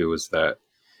that too is that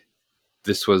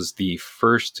this was the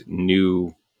first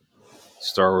new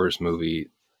Star Wars movie,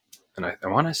 and I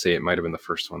want to say it might have been the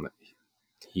first one that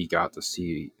he got to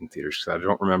see in theaters. 'Cause I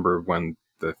don't remember when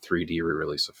the 3D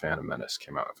re-release of Phantom Menace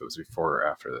came out, if it was before or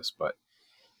after this, but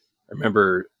I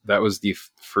remember that was the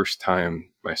first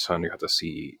time my son got to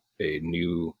see a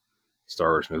new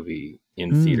Star Wars movie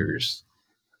in Mm. theaters.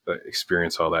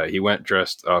 Experience all that. He went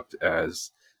dressed up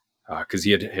as because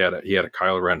he had a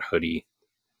Kylo Ren hoodie,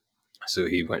 so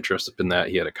he went dressed up in that.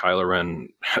 He had a Kylo Ren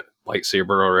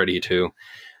lightsaber already too.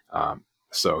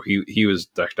 So he was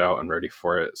decked out and ready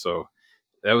for it. So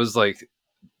that was like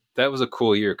that was a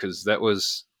cool year because that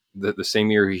was the same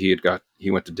year he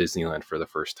went to Disneyland for the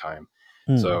first time.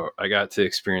 Mm. So I got to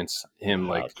experience him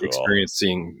How like cool.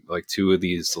 experiencing like two of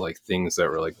these like things that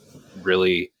were like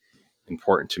really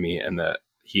important to me and that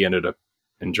he ended up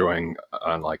enjoying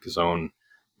on like his own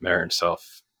merit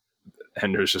himself.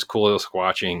 And it was just cool just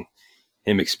watching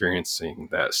him experiencing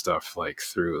that stuff like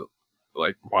through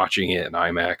like watching it in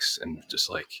IMAX and just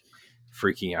like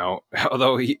freaking out.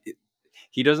 Although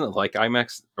he doesn't like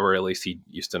IMAX, or at least he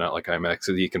used to not like IMAX,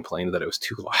 so he complained that it was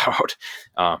too loud.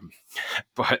 Um,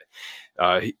 but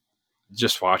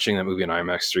just watching that movie in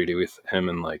IMAX 3D with him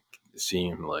and like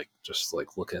seeing him like just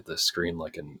like look at the screen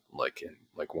like in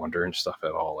wonder and stuff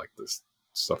at all, like this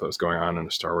stuff that was going on in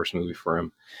a Star Wars movie for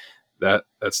him.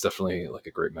 That's definitely like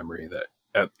a great memory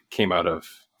that came out of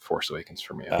Force Awakens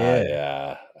for me. Yeah.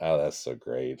 Yeah. Oh, that's so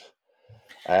great.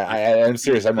 I'm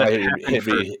serious. I might hit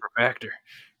for me. Vactor.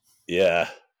 Yeah.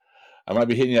 I might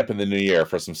be hitting you up in the new year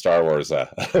for some Star Wars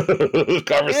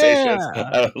conversations. Yeah.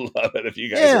 I would love it if you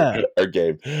guys Yeah. are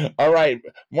game. All right,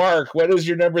 Mark, what is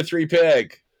your number 3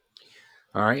 pick?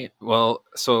 All right. Well,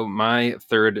 so my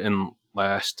third and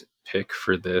last pick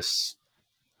for this,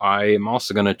 I am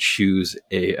also going to choose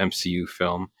a MCU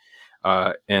film,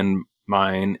 and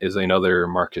mine is another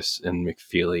Marcus and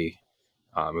McFeely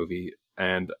movie.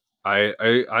 And I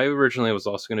originally was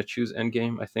also going to choose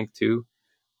Endgame, I think too,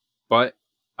 but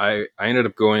I ended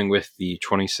up going with the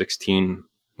 2016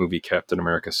 movie Captain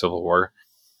America: Civil War.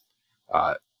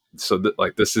 Uh,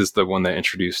 like this is the one that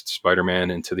introduced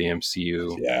Spider-Man into the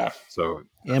MCU. Yeah. So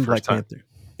the And first Black time, Panther.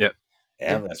 yeah,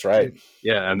 Yeah, that's right.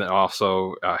 yeah, and then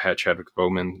also had Chadwick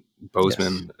Boseman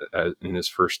in his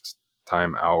first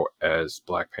time out as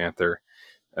Black Panther.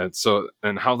 And so,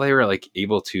 and how they were like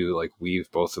able to like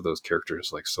weave both of those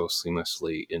characters like so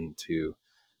seamlessly into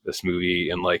this movie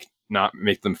and like not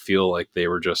make them feel like they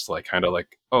were just like kind of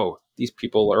like, oh, these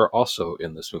people are also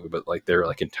in this movie, but like they're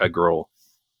like integral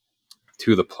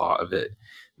to the plot of it.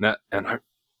 And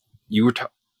you were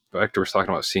Vector was talking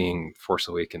about seeing Force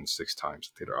Awakens 6 times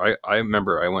in theater. I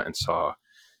remember I went and saw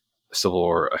Civil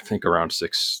War, I think around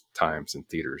 6 times in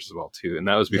theaters as well too, and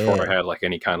that was before Yeah. I had like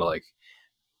any kind of like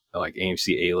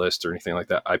AMC A list or anything like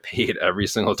that. I paid every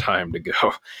single time to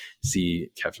go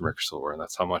see Captain America: Civil War, and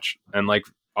that's how much. And like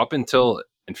up until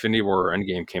Infinity War or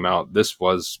Endgame came out, this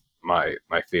was my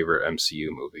favorite MCU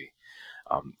movie.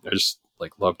 I just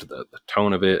like loved the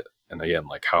tone of it, and again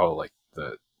like how like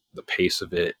the pace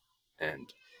of it,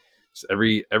 and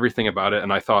everything about it.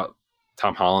 And I thought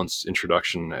Tom Holland's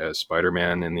introduction as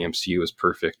Spider-Man in the MCU was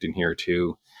perfect in here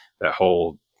too. That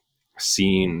whole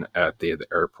scene at the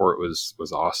airport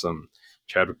was awesome.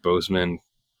 Chadwick Boseman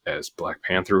as Black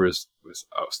Panther was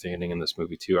outstanding in this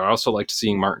movie too. I also liked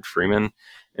seeing Martin Freeman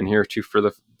in here too for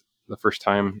the first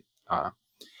time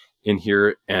in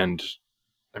here. And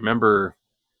I remember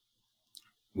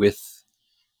with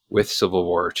Civil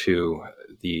War too,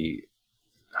 the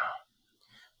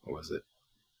what was it?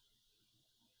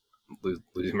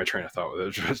 Losing my train of thought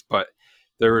with it, but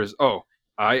there was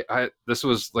I this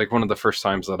was like one of the first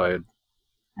times that I had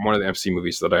one of the MC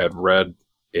movies that I had read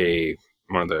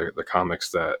one of the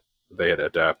comics that they had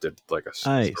adapted like a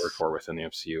story Nice. for within the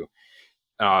MCU.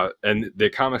 And the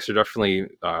comics are definitely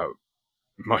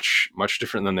much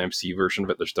different than the MCU version of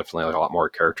it. There's definitely like a lot more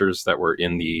characters that were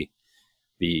in the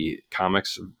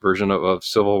comics version of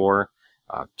Civil War,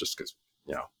 just because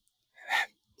you know.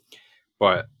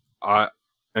 But I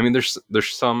mean, there's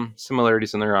some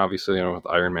similarities in there, obviously, you know, with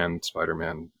Iron Man,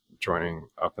 Spider-Man joining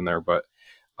up in there. But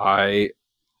I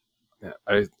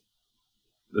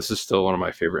this is still one of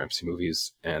my favorite MC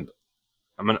movies, and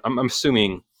I'm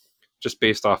assuming just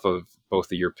based off of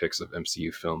both of your picks of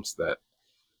MCU films that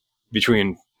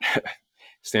between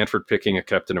Stanford picking a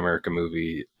Captain America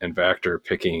movie and Vactor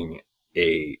picking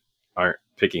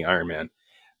Iron Man,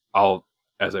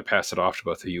 as I pass it off to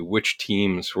both of you, which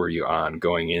teams were you on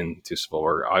going into Civil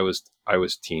War? I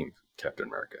was team Captain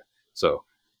America. So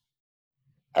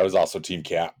I was also Team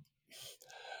Cap.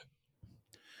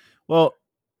 Well,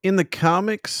 in the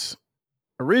comics,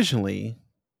 originally,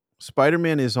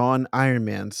 Spider-Man is on Iron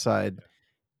Man's side.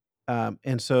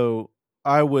 And so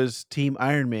I was Team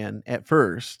Iron Man at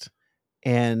first,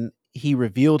 and he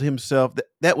revealed himself.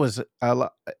 That was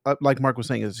like Mark was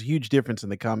saying, there's a huge difference in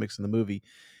the comics and the movie.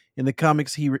 In the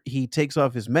comics, he takes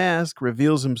off his mask,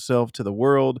 reveals himself to the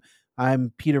world.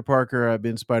 I'm Peter Parker. I've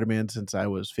been Spider-Man since I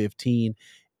was 15,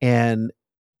 and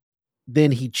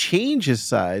then he changes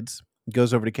sides,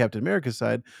 goes over to Captain America's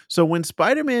side. So when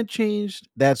Spider-Man changed,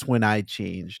 that's when I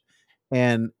changed.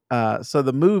 And so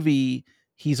the movie,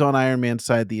 he's on Iron Man's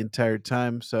side the entire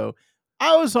time. So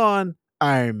I was on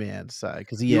Iron Man's side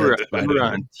because he you had were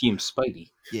Spider-Man. on Team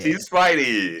Spidey. Yeah. Team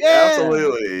Spidey. Yeah.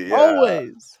 Absolutely. Yeah.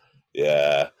 Always.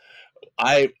 Yeah.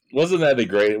 Wasn't that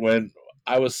great when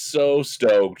I was so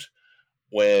stoked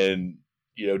when,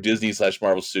 you know, Disney /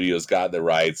 Marvel Studios got the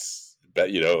rights, but,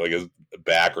 you know, like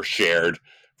back or shared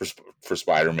for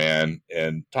Spider-Man,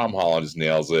 and Tom Holland just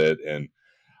nails it. And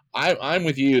I'm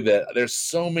with you that there's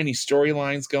so many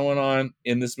storylines going on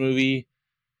in this movie,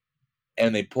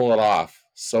 and they pull it off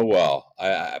so well.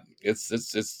 It's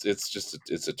just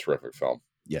it's a terrific film.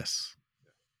 Yes.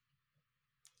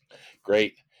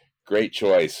 Great, great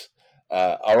choice.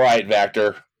 All right,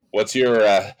 Vactor, what's your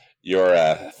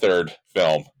third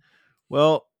film?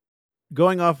 Well,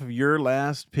 going off of your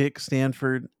last pick,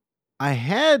 Stanford, I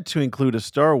had to include a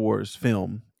Star Wars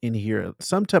film in here,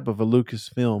 some type of a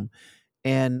Lucasfilm.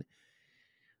 And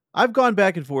I've gone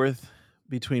back and forth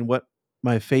between what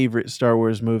my favorite Star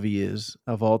Wars movie is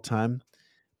of all time.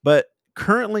 But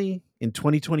currently in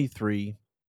 2023,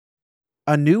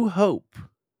 A New Hope,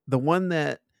 the one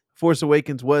that Force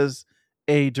Awakens was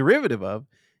a derivative of,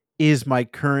 is my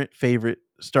current favorite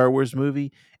Star Wars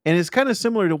movie. And it's kind of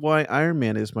similar to why Iron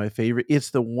Man is my favorite. It's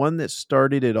the one that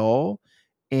started it all.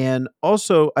 And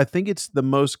also, I think it's the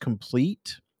most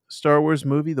complete Star Wars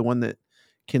movie, the one that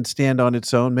can stand on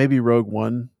its own. Maybe Rogue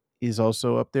One is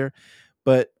also up there.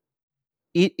 But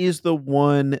it is the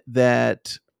one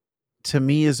that, to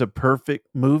me, is a perfect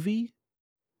movie.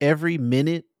 Every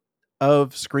minute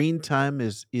of screen time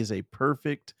is a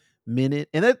perfect minute,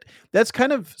 and that's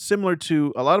kind of similar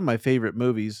to a lot of my favorite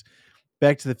movies.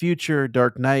 Back to the Future,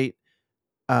 Dark Knight,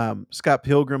 Scott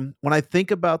Pilgrim. When I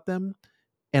think about them,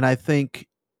 and I think,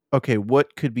 okay,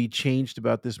 what could be changed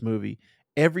about this movie?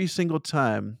 Every single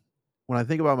time when I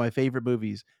think about my favorite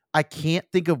movies, I can't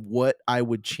think of what I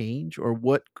would change or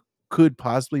what could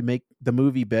possibly make the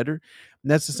movie better.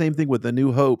 And that's the same thing with A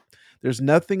New Hope. There's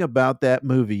nothing about that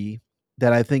movie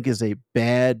that I think is a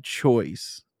bad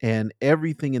choice, and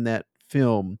everything in that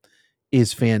film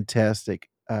is fantastic.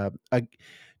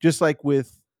 Just like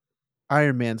with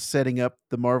Iron Man setting up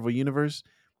the Marvel universe,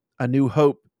 A New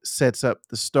Hope sets up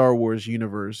the Star Wars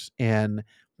universe, and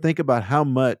think about how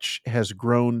much has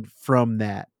grown from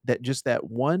that. That just that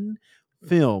one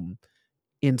film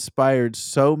inspired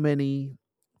so many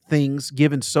things,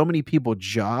 given so many people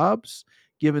jobs,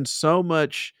 given so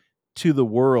much to the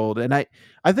world. And I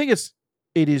think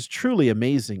it is truly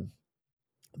amazing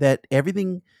that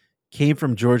everything came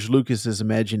from George Lucas's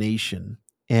imagination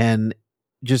and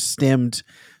just stemmed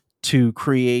to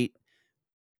create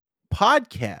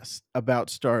podcasts about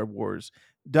Star Wars,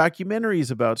 documentaries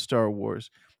about Star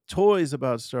Wars, toys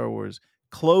about Star Wars,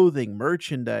 clothing,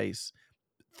 merchandise,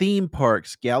 theme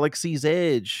parks, Galaxy's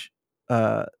Edge,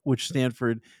 which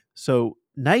Stanford so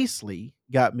nicely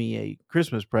got me a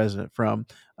Christmas present from.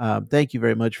 Thank you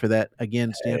very much for that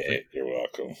again, Stanford. Hey, you're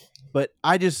welcome. But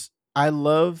I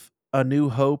love A New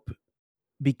Hope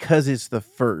because it's the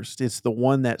first. It's the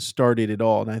one that started it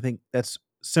all, and I think that's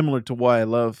similar to why I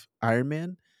love Iron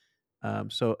Man.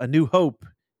 So A New Hope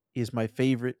is my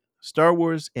favorite Star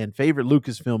Wars and favorite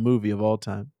Lucasfilm movie of all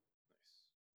time.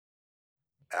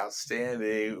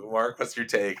 Outstanding, Mark. What's your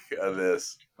take on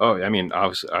this? Oh, I mean,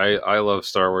 obviously, I love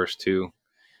Star Wars too.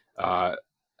 Uh,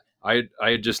 I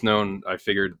had just known. I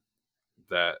figured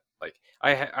that like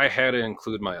I had to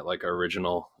include my like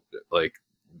original like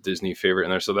Disney favorite in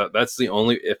there. So that's the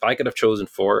only. If I could have chosen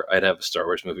four, I'd have a Star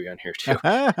Wars movie on here too.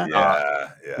 Uh,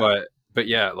 Yeah. but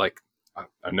yeah, like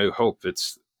A New Hope.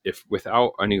 It's if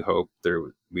without A New Hope, there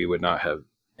we would not have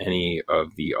any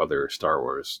of the other Star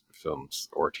Wars films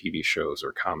or TV shows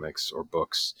or comics or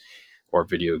books or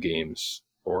video games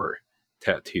or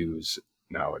tattoos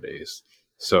nowadays.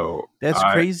 So That's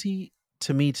I crazy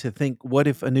to me to think, what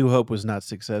if A New Hope was not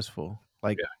successful?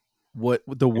 Like, yeah, what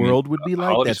the I mean, world would be a like?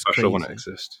 holiday That's special wouldn't crazy.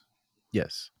 exist,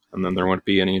 Yes. and then there wouldn't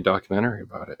be any documentary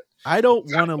about it. I don't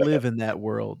want to live in that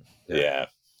world. Yeah, Yeah.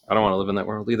 I don't want to live in that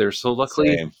world either. So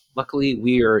Same. luckily,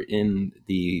 we are in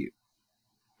the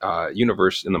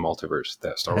universe in the multiverse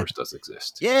that Star Wars does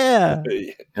exist, Yeah.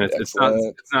 and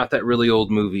Excellent. it's not that really old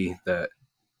movie that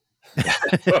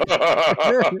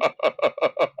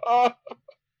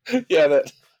Yeah,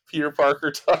 that Peter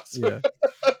Parker talks. Yeah.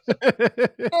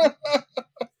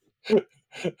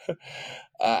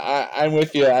 I'm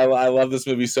with you. I love this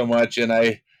movie so much, and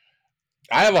I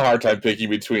have a hard time picking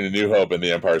between A New Hope and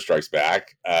The Empire Strikes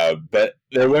Back. But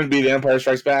there wouldn't be The Empire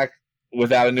Strikes Back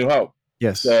without A New Hope.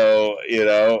 Yes. So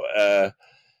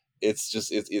it's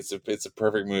just it's a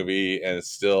perfect movie, and it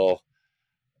still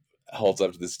holds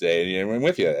up to this day. And I'm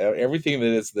with you. Everything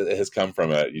that has come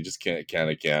from it, you just can't.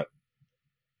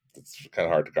 It's kind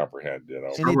of hard to comprehend.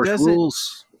 And Star it Wars doesn't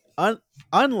rules.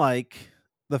 unlike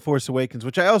The Force Awakens,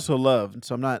 which I also love, and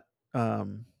so I'm not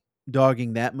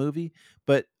dogging that movie,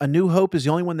 but A New Hope is the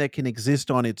only one that can exist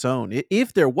on its own.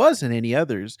 If there wasn't any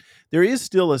others, there is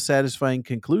still a satisfying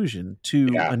conclusion to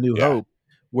Yeah, A New yeah. Hope.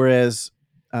 Whereas,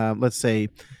 let's say,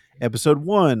 Episode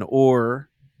 1 or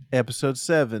Episode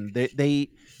 7, they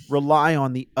rely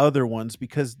on the other ones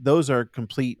because those are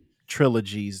complete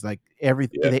trilogies. Like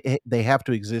Yeah, they have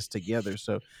to exist together.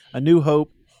 So A New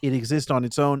Hope, it exists on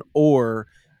its own or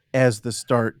as the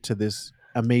start to this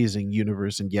amazing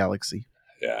universe and galaxy.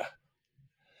 yeah,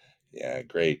 yeah.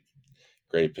 Great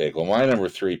pick. Well, my number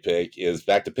 3 pick is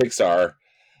back to Pixar.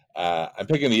 I'm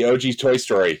picking the OG Toy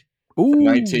Story from Ooh.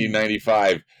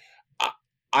 1995. I,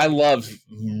 I love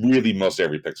really most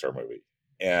every Pixar movie,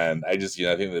 and I just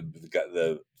I think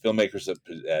the filmmakers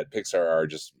at Pixar are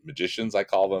just magicians. I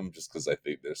call them just because I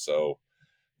think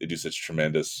they do such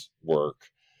tremendous work.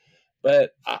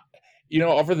 But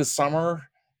over the summer,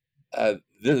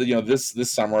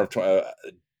 this summer of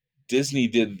Disney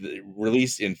did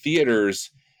release in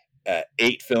theaters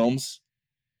 8 films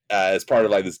as part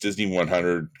of like this Disney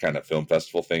 100 kind of film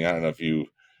festival thing. I don't know if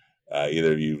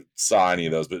either of you saw any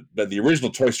of those, but the original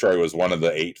Toy Story was one of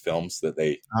the 8 films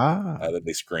Ah, that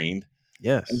they screened,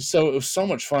 and yes. so it was so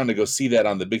much fun to go see that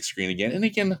on the big screen again. And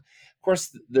again, of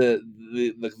course, the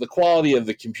quality of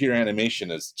the computer animation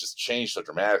has just changed so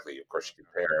dramatically. Of course, you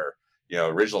compare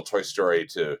original Toy Story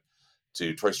to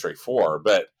Toy Story 4,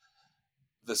 but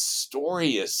the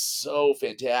story is so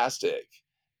fantastic,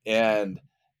 and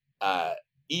uh,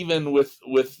 even with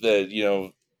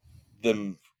the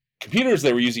computers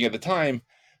they were using at the time,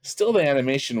 still the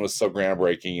animation was so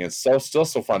groundbreaking and still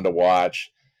so fun to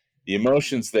watch. The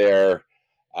emotions there,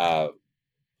 uh,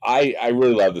 I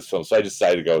really love this film, so I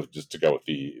decided to go with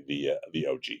the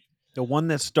OG. The one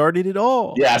that started it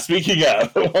all. Yeah, speaking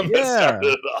of the one that started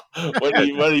Yeah. it all, what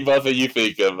do both of you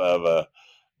think of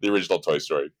the original Toy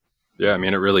Story? Yeah, I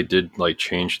mean, it really did like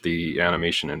change the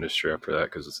animation industry after that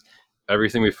because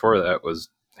everything before that was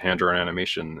hand-drawn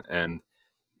animation, and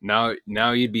now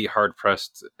you'd be hard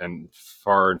pressed and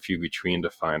far and few between to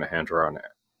find a hand-drawn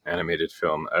animated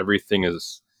film. Everything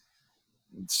is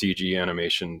CG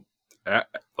animation.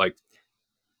 Like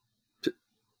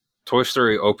Toy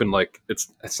Story opened like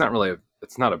it's not really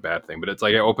it's not a bad thing, but it's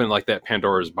like it opened like that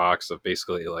Pandora's box of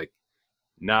basically like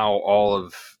now all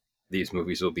of these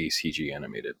movies will be CG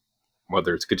animated,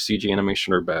 whether it's good CG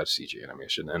animation or bad CG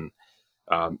animation. And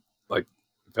like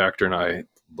Vactor and I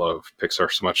love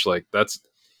Pixar so much. Like that's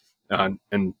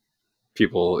and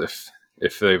people if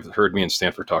they've heard me and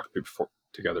Stanford talk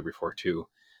together before too,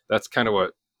 that's kind of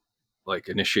what like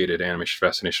initiated Animation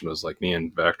Fascination was like me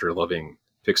and Vactor loving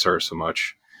Pixar so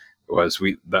much was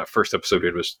we that first episode we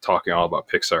did was talking all about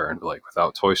Pixar and like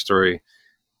without Toy Story,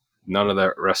 none of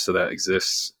that rest of that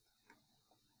exists.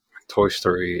 Toy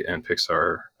Story and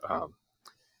Pixar. I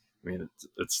mean,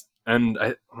 it's and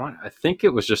I think it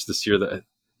was just this year that I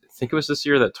think it was this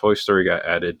year that Toy Story got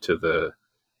added to the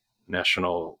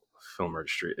National Film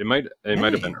Registry. It might have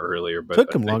been Dang. earlier, but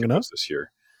Took I him think long it enough. was this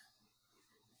year.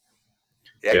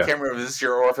 Yeah, I Yeah, can't remember if it was this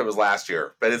year or if it was last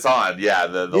year, but it's on. Yeah,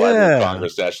 the Library of Yeah.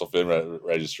 Congress National Film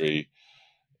Registry.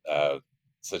 Uh,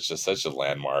 such a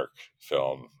landmark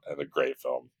film and a great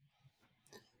film.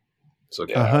 so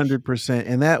Yeah, 100%.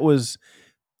 And that was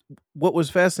what was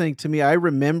fascinating to me. I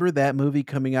remember that movie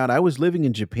coming out. I was living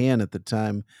in Japan at the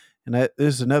time, and this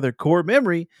is another core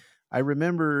memory. I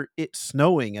remember it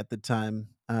snowing at the time,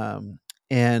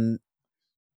 and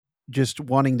just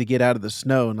wanting to get out of the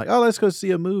snow and like, oh, let's go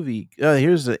see a movie.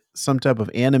 Here's some type of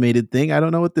animated thing. I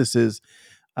don't know what this is,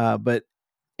 but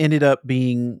ended up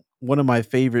being one of my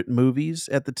favorite movies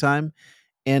at the time,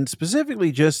 and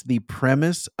specifically just the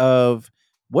premise of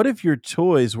what if your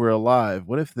toys were alive?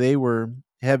 What if they were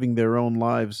having their own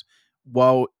lives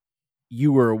while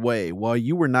you were away, while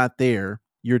you were not there?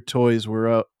 Your toys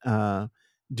were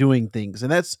doing things,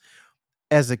 and that's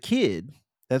as a kid,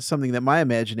 that's something that my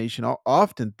imagination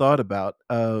often thought about.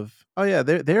 Of oh yeah,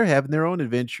 they're having their own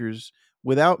adventures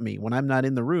without me when I'm not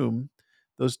in the room.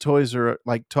 Those toys are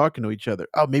like talking to each other.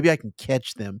 Oh, maybe I can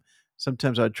catch them.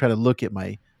 Sometimes I'd try to look at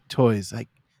my toys, like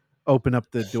open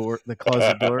up the door, the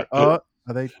closet door. Oh,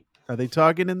 are they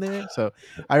talking in there? So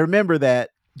I remember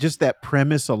that, just that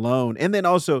premise alone. And then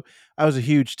also I was a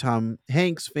huge Tom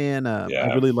Hanks fan. I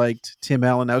yeah. really liked Tim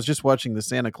Allen. I was just watching the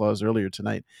Santa Claus earlier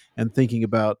tonight and thinking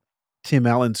about Tim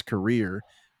Allen's career.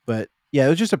 But yeah, it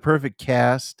was just a perfect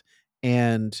cast,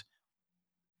 and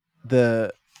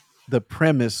the the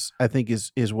premise I think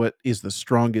is what is the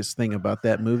strongest thing about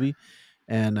that movie,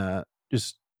 and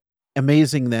just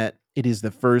amazing that it is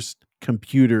the first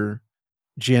computer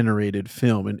generated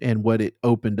film, and what it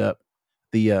opened up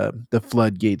the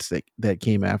floodgates that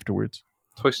came afterwards.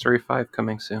 Toy Story 5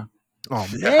 coming soon. Oh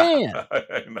Yeah, man.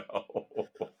 I know.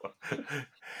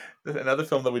 Another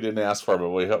film that we didn't ask for,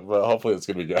 but hopefully it's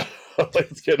gonna be good. Hopefully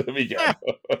it's gonna be Ah,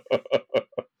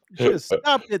 should have good.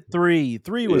 stopped at 3.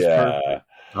 3 was Yeah. perfect.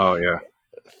 Oh yeah,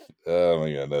 Oh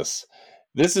my goodness.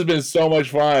 This has been so much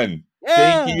fun.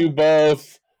 Yeah. Thank you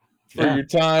both for Yeah. your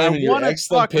time and your want to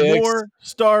excellent talk picks. more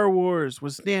Star Wars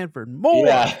with Stanford. More.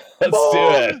 Yeah, let's more. do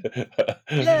it.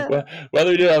 Yeah.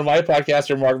 Whether we do it on my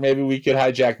podcast or Mark, maybe we could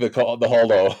hijack the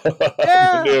holo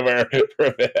Yeah. maneuver for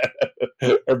a bit.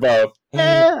 Or both.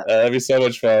 Yeah. That'd be so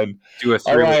much fun. Do a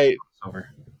All right. crossover.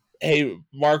 Hey,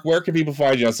 Mark, where can people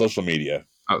find you on social media?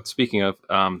 Oh, speaking of,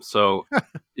 so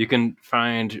you can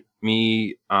find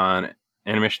me on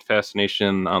Animation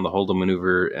Fascination, on the Holdo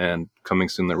Maneuver, and coming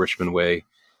soon the Richmond Way.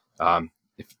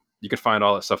 If you can find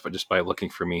all that stuff just by looking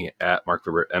for me at Marc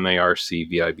Vibbert,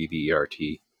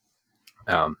 MarcVibbert. If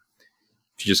you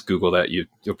just Google that,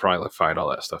 you'll probably find all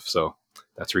that stuff. So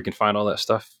that's where you can find all that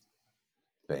stuff.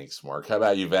 Thanks, Mark. How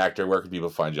about you, Vactor? Where can people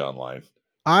find you online?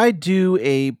 I do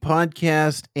a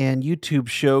podcast and YouTube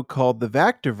show called The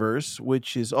Vactor-Verse,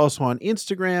 which is also on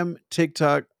Instagram,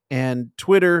 TikTok, and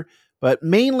Twitter, but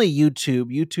mainly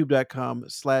YouTube,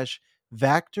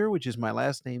 youtube.com/Vactor, which is my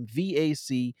last name,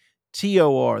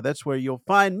 Vactor. That's where you'll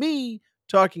find me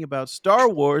talking about Star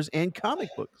Wars and comic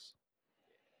books.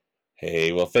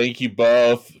 Hey, well, thank you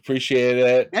both. Appreciate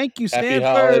it. Thank you, Happy Stanford.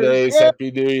 holidays. Yeah. Happy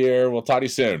New Year. We'll talk to you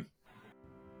soon.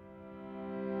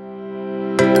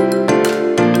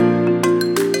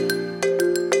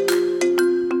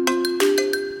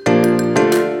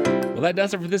 Well, that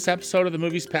does it for this episode of the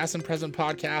Movies Past and Present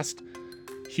podcast.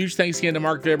 Huge thanks again to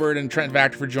Marc Vibbert and Trent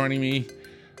Vactor for joining me.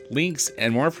 Links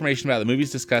and more information about the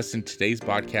movies discussed in today's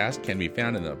podcast can be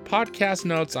found in the podcast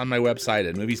notes on my website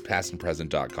at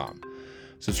moviespastandpresent.com.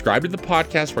 Subscribe to the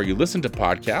podcast where you listen to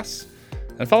podcasts,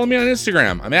 and follow me on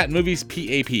Instagram. I'm at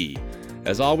moviespap.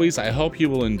 As always, I hope you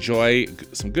will enjoy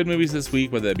some good movies this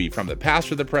week, whether it be from the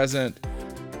past or the present.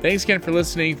 Thanks again for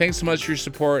listening. Thanks so much for your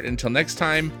support. Until next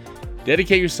time,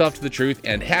 dedicate yourself to the truth,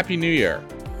 and Happy New Year.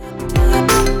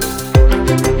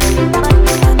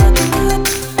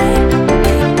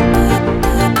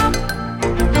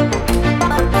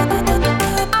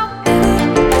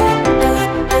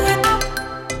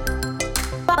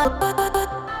 Bye.